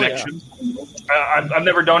have connection. I've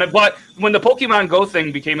never done it, but when the Pokemon Go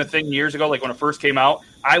thing became a thing years ago, like when it first came out,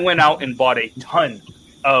 I went out and bought a ton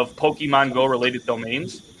of Pokemon Go related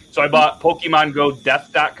domains. So I bought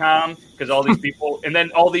PokemonGoDeath.com because all these people, and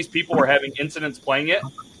then all these people were having incidents playing it.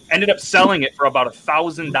 Ended up selling it for about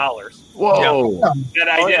 $1,000. Whoa! And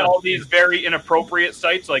I did all these very inappropriate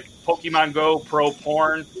sites like Pokemon Go Pro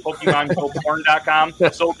Porn, PokemonGoPorn.com.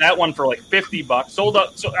 Sold that one for $50. Sold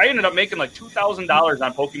up. So I ended up making $2,000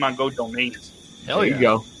 on Pokemon Go domains. Hell yeah. There you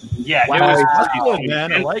go. Yeah, wow. It was That's cool,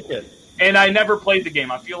 man. I like it. And I never played the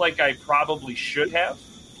game. I feel like I probably should have.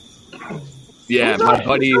 Yeah, my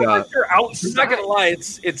buddy. I'm not gonna lie,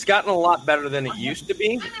 it's gotten a lot better than it used to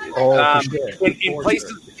be. For sure.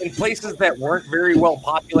 In places that weren't very well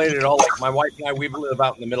populated at all. Like my wife and I, we live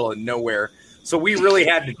out in the middle of nowhere, so we really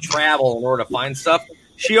had to travel in order to find stuff.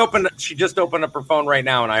 She just opened up her phone right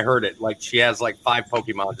now, and I heard it. She has 5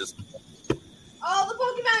 Pokemon. Just the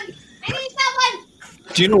Pokemon! I need that one.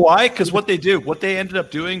 Do you know why? Because what they ended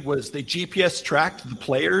up doing was they GPS tracked the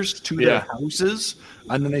players to their houses,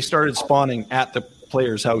 and then they started spawning at the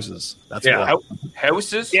players' houses. That's why.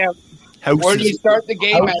 Houses? Yeah. Houses. Where do you start the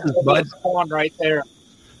game Houses, at? Spawn right there.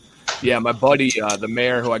 Yeah, my buddy, the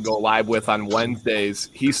mayor who I go live with on Wednesdays,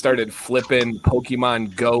 he started flipping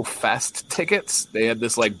Pokemon Go Fest tickets. They had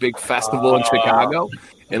this big festival in Chicago.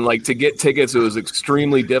 And to get tickets, it was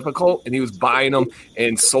extremely difficult. And he was buying them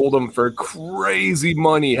and sold them for crazy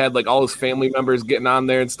money. He had all his family members getting on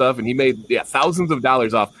there and stuff. And he made thousands of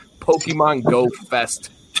dollars off Pokemon Go Fest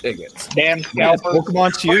tickets. Damn,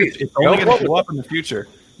 Pokemon's huge. It's only going to go up in the future.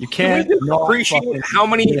 You can't appreciate how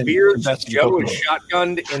many beers Joe has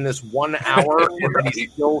shotgunned in this 1 hour where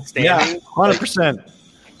he's still standing. Yeah, 100%.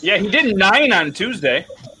 Yeah, he did 9 on Tuesday.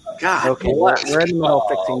 God, Okay, we're in the middle of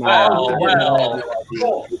fixing that.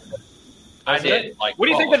 I did. Like, what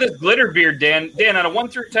do you think of this glitter beard, Dan? Dan, on a 1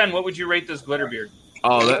 through 10, what would you rate this glitter beard?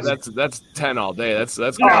 Oh, that's 10 all day. That's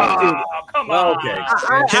good. Oh, come on. Okay.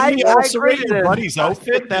 Can you also rate your buddy's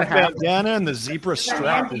outfit? That bandana and the zebra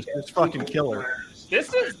strap is just fucking killer. This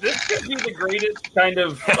could be the greatest kind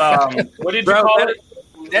of what did you Bro, call it?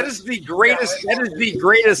 That is the greatest. That is the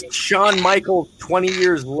greatest Shawn Michaels 20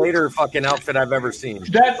 years later fucking outfit I've ever seen.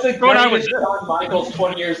 That's the greatest Shawn Michaels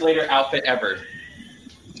 20 years later outfit ever.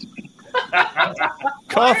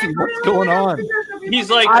 Coffee, what's going on? He's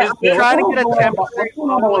like, I'm trying to get a temporary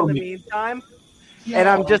photo in the meantime, and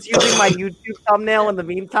I'm just using my YouTube thumbnail in the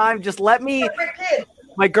meantime. Just let me.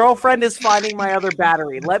 My girlfriend is finding my other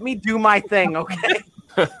battery. Let me do my thing, okay?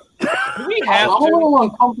 We have I'm a little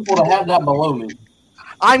uncomfortable to have that below me.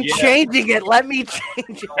 I'm changing it. Let me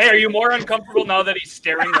change it. Hey, are you more uncomfortable now that he's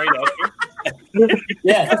staring right at you?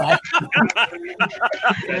 Yes.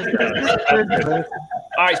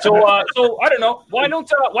 All right, so I don't know. Why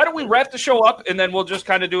don't we wrap the show up and then we'll just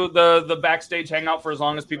kind of do the backstage hangout for as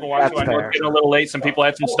long as people want to. I know it's getting a little late. Some people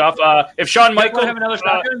had some stuff. If Shawn Michaels,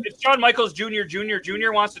 if Shawn Michaels Jr.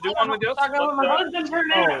 wants to do one with us,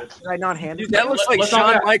 Did I not hand it? Dude, that looks like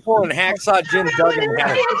Shawn Michaels and Hacksaw Jim Duggan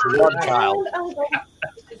had a love child.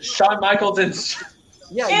 Shawn Michaels and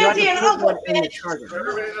Yeah, you have to put one in the charger.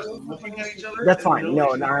 That's fine.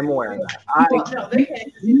 No, I'm aware of that.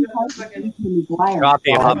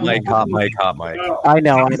 Copy, hot mic. I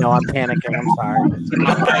know. I'm panicking. I'm sorry.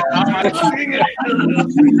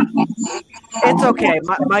 It's okay.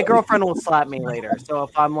 My girlfriend will slap me later. So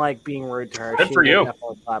if I'm like being rude to her, Good she for you. will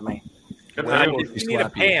definitely slap me. You need a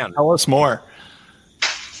pan. Tell us more.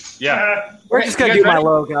 Yeah, We're just gonna do my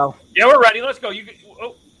logo. Yeah, we're ready. Let's go.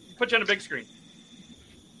 Put you on a big screen.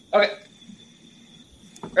 Okay.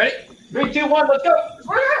 Ready? 3, 2, 1, let's go.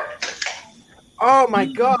 Oh my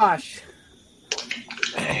gosh.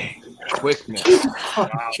 Quickness.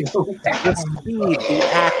 The speed, the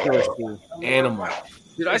accuracy. Animal.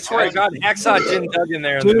 Dude, I swear to God, Hacksaw Jim Duggan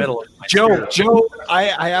there in the middle. Joe,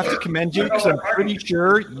 I have to commend you because I'm pretty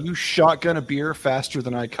sure you shotgun a beer faster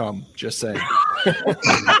than I come. Just saying.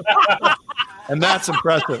 And that's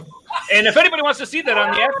impressive. And if anybody wants to see that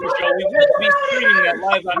on the after show, we will be streaming that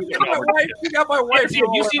live on YouTube. You got my wife. Have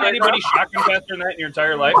you seen anybody shotgun faster than that in your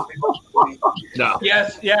entire life? No.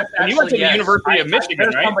 Yes. And you went to the University of Michigan,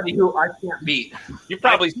 there's right? Somebody who I can't beat. You've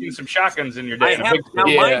probably seen some shotguns in your day.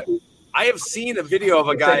 I have seen a video of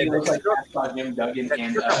a guy Jim Duggan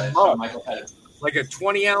and Shawn Michaels had it. like a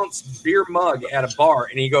 20-ounce beer mug at a bar,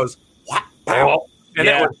 and he goes, "What?" Bow. And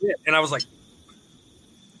that was it. And I was like,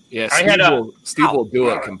 Yeah, I Steve will do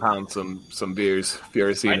it. Compound some beers. If you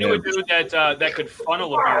ever seen I knew a him. dude that could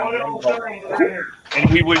funnel a beer, and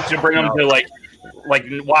we would to bring them to like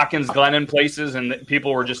Watkins Glen and places, and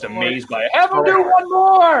people were just amazed by it. Have him do one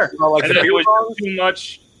more. like And the it beer was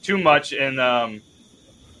too much, and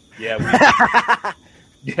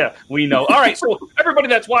we know. All right, so everybody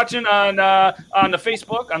that's watching on the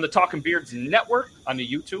Facebook, on the Talking Beards Network, on the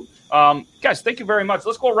YouTube, guys, thank you very much.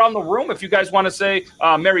 Let's go around the room. If you guys want to say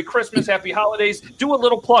Merry Christmas, Happy Holidays, do a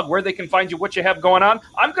little plug where they can find you, what you have going on.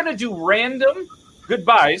 I'm going to do random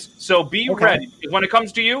goodbyes, so be ready. When it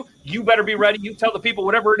comes to you, you better be ready. You tell the people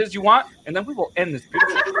whatever it is you want, and then we will end this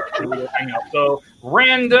beautiful hangout. So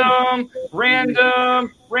random.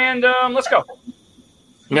 Let's go.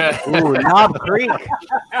 Ooh, Knob Creek.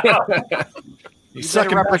 You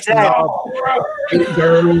better represent.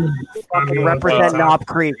 Fucking represent Knob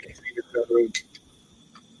Creek.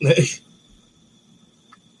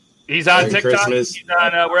 He's on Merry TikTok. Christmas. He's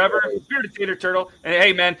on wherever. Bearded Tater Turtle. And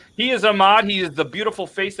hey, man, he is a mod. He is the beautiful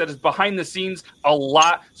face that is behind the scenes a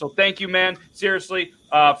lot. So thank you, man. Seriously,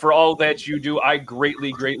 for all that you do. I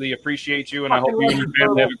greatly, greatly appreciate you. And I hope you and your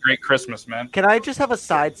family have a great Christmas, man. Can I just have a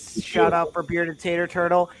side shout out for Bearded Tater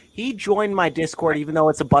Turtle? He joined my Discord, even though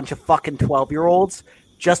it's a bunch of fucking 12-year-olds,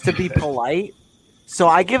 just to be polite. So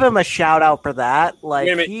I give him a shout out for that. Like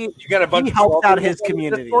he helped out his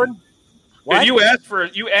community. And you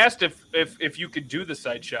asked if you could do the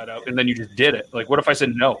side shout out, and then you just did it. Like, what if I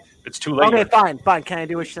said no? It's too late. Okay, fine. Can I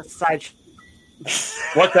do a side?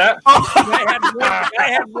 What's that? I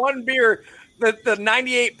had one beer. The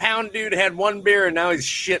 98-pound dude had one beer, and now he's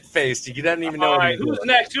shit-faced. He doesn't even know. All right, who's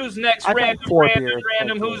next?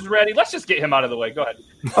 Random. Who's ready? Let's just get him out of the way. Go ahead.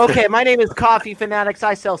 Okay, my name is Coffee Fanatics.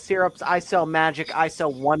 I sell syrups. I sell magic. I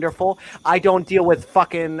sell wonderful. I don't deal with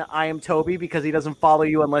fucking I Am Toby because he doesn't follow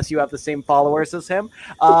you unless you have the same followers as him.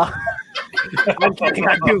 I'm kidding.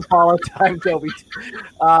 I do follow Time Toby.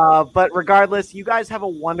 But regardless, you guys have a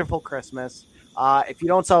wonderful Christmas. If you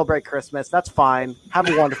don't celebrate Christmas, that's fine. Have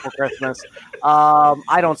a wonderful Christmas.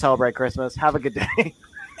 I don't celebrate Christmas. Have a good day.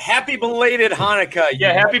 Happy belated Hanukkah.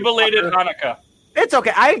 Yeah, happy belated Hanukkah. It's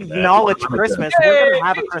okay. I acknowledge Christmas. We're gonna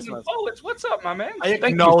have a Christmas. What's up, my man? I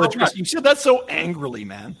acknowledge Christmas. You said that so angrily,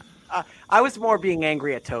 man. I was more being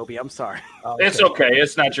angry at Toby. I'm sorry. It's okay.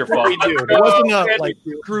 It's not your fault. It wasn't like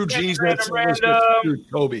screw Jesus. It was just screw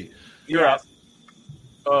Toby. You're up.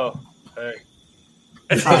 Oh, hey.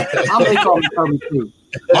 I'm going to call me Toby too.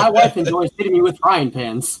 My wife enjoys hitting me with frying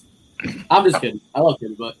pans. I'm just kidding. I love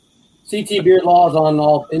him, but CT Beard Laws on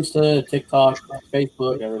all Insta, TikTok,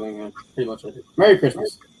 Facebook, everything. Pretty much it. Merry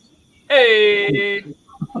Christmas. Hey.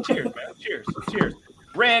 Cheers, man. Cheers.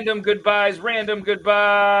 Random goodbyes.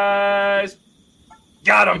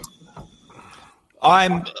 Got him.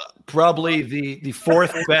 I'm probably the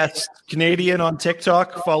fourth best Canadian on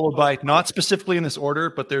TikTok, followed by, not specifically in this order,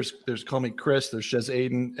 but there's Call Me Chris, there's Shez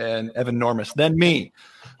Aiden, and Evan Normus. Then me.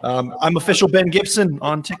 I'm official Ben Gibson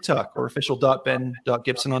on TikTok, or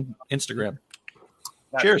official.ben.gibson on Instagram.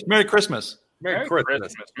 Cheers. Merry Christmas. Merry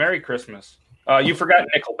Christmas. You forgot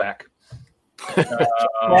Nickelback.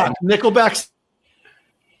 Nickelback's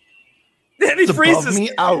Danny freezes me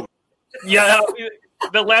out. Yeah,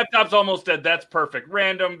 the laptop's almost dead. That's perfect.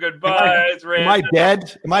 Random goodbyes. Am I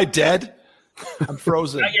dead? I'm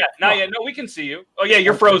frozen. Not yet. No, we can see you. Oh, yeah,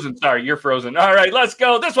 you're frozen. Sorry, you're frozen. All right, let's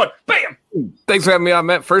go. This one. Bam. Thanks for having me on,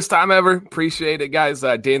 Matt. First time ever. Appreciate it, guys.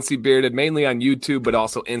 Dancy Bearded, mainly on YouTube, but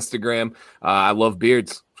also Instagram. I love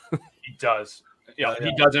beards. He does. Yeah,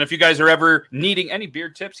 he does. And if you guys are ever needing any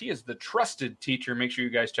beard tips, he is the trusted teacher. Make sure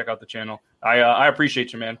you guys check out the channel. I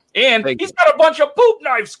appreciate you, man. And he's got a bunch of poop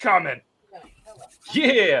knives coming.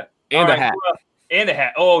 Yeah. And a hat. And a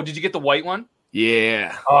hat. Oh, did you get the white one?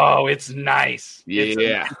 Yeah. Oh, it's nice.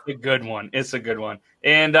 Yeah. It's a good one. It's a good one.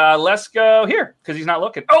 And let's go here because he's not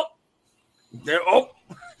looking. Oh. There. Oh.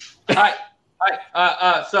 Hi.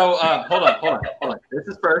 So hold on. This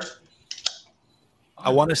is first. I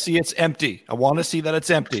want to see it's empty. I want to see that it's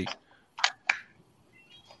empty.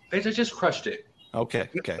 I just crushed it. Okay.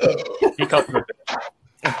 He cut through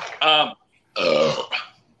it.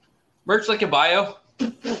 Merch like a bio.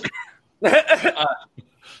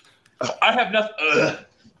 I have nothing.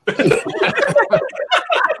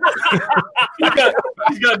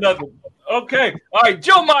 He's got nothing. Okay. All right.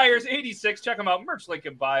 Joe Myers, 86. Check him out. Merch link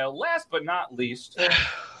in bio. Last but not least.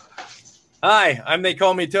 Hi, They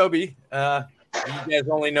Call Me Toby. You guys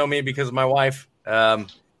only know me because of my wife.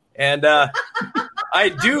 And I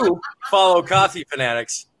do follow Coffee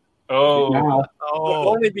Fanatics. Oh.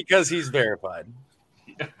 Only because he's verified.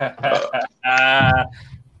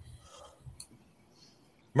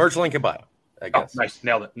 Merch link in bio, I guess. Oh, nice.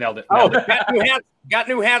 Nailed it. Got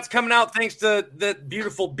new hats coming out thanks to that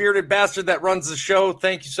beautiful bearded bastard that runs the show.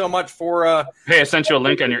 Thank you so much for hey, I sent you a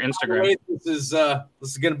link on your Instagram. This is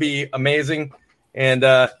going to be amazing. And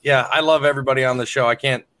I love everybody on the show. I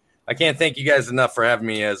can't thank you guys enough for having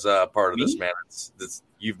me as part of this, man.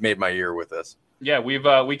 You've made my year with this. Yeah,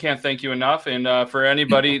 we can't thank you enough. And for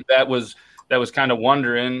anybody that was kind of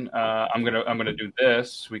wondering, I'm gonna do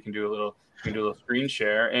this. We can do a little screen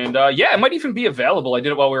share, and it might even be available. I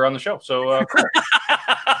did it while we were on the show. So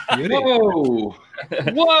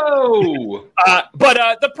whoa.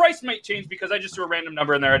 But the price might change because I just threw a random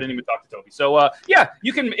number in there. I didn't even talk to Toby. So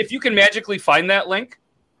if you can magically find that link.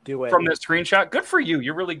 Do it from this screenshot. Good for you.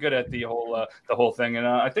 You're really good at the whole thing, and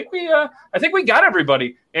I think we got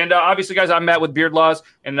everybody. And obviously, guys, I'm Matt with Beard Laws,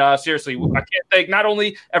 and seriously, I can't thank not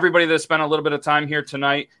only everybody that spent a little bit of time here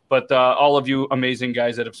tonight, but all of you amazing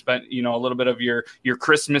guys that have spent a little bit of your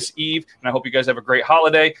Christmas Eve. And I hope you guys have a great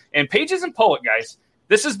holiday. And Paige Isn't Poet, guys,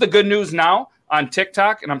 this is the good news now on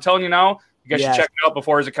TikTok, and I'm telling you now. You guys should check it out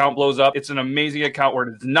before his account blows up. It's an amazing account where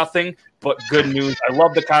it's nothing but good news. I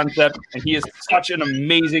love the concept, and he is such an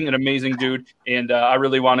amazing dude. And I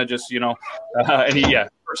really want to just,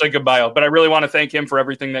 first like goodbye. But I really want to thank him for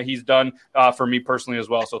everything that he's done for me personally as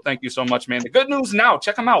well. So thank you so much, man. The good news now,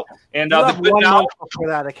 check him out. And the good now before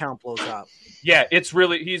that account blows up. Yeah, it's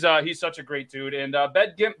really he's such a great dude. And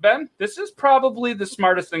Ben, this is probably the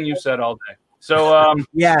smartest thing you said all day. So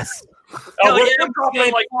yes.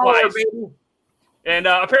 And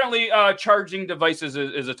apparently charging devices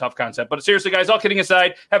is a tough concept. But seriously, guys, all kidding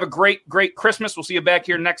aside, have a great Christmas. We'll see you back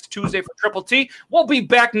here next Tuesday for Triple T. We'll be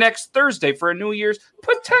back next Thursday for a New Year's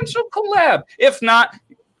potential collab. If not,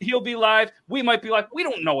 he'll be live. We might be live. We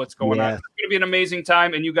don't know what's going on. It's going to be an amazing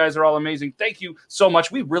time, and you guys are all amazing. Thank you so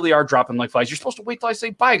much. We really are dropping like flies. You're supposed to wait till I say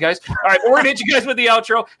bye, guys. All right, we're going to hit you guys with the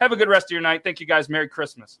outro. Have a good rest of your night. Thank you, guys. Merry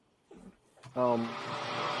Christmas.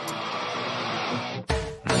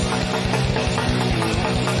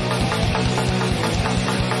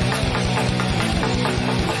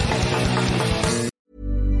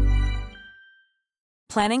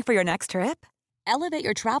 Planning for your next trip? Elevate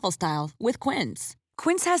your travel style with Quince.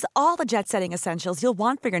 Quince has all the jet-setting essentials you'll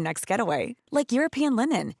want for your next getaway, like European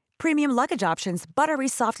linen, premium luggage options, buttery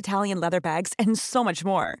soft Italian leather bags, and so much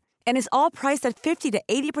more. And is all priced at 50 to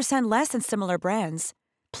 80% less than similar brands.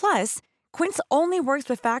 Plus, Quince only works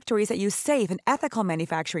with factories that use safe and ethical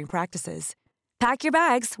manufacturing practices. Pack your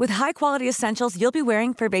bags with high-quality essentials you'll be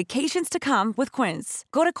wearing for vacations to come with Quince.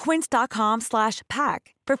 Go to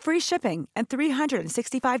quince.com/pack for free shipping and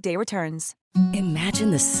 365-day returns. Imagine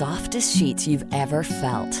the softest sheets you've ever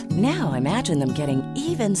felt. Now imagine them getting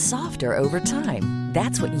even softer over time.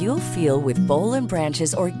 That's what you'll feel with Boll &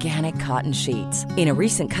 Branch's organic cotton sheets. In a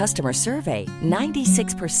recent customer survey,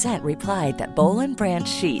 96% replied that Boll & Branch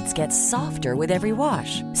sheets get softer with every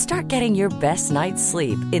wash. Start getting your best night's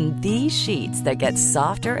sleep in these sheets that get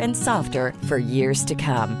softer and softer for years to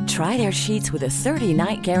come. Try their sheets with a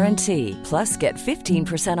 30-night guarantee. Plus, get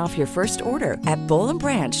 15% off your first order at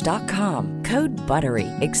bollandbranch.com. Code BUTTERY.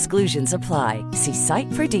 Exclusions apply. See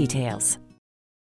site for details.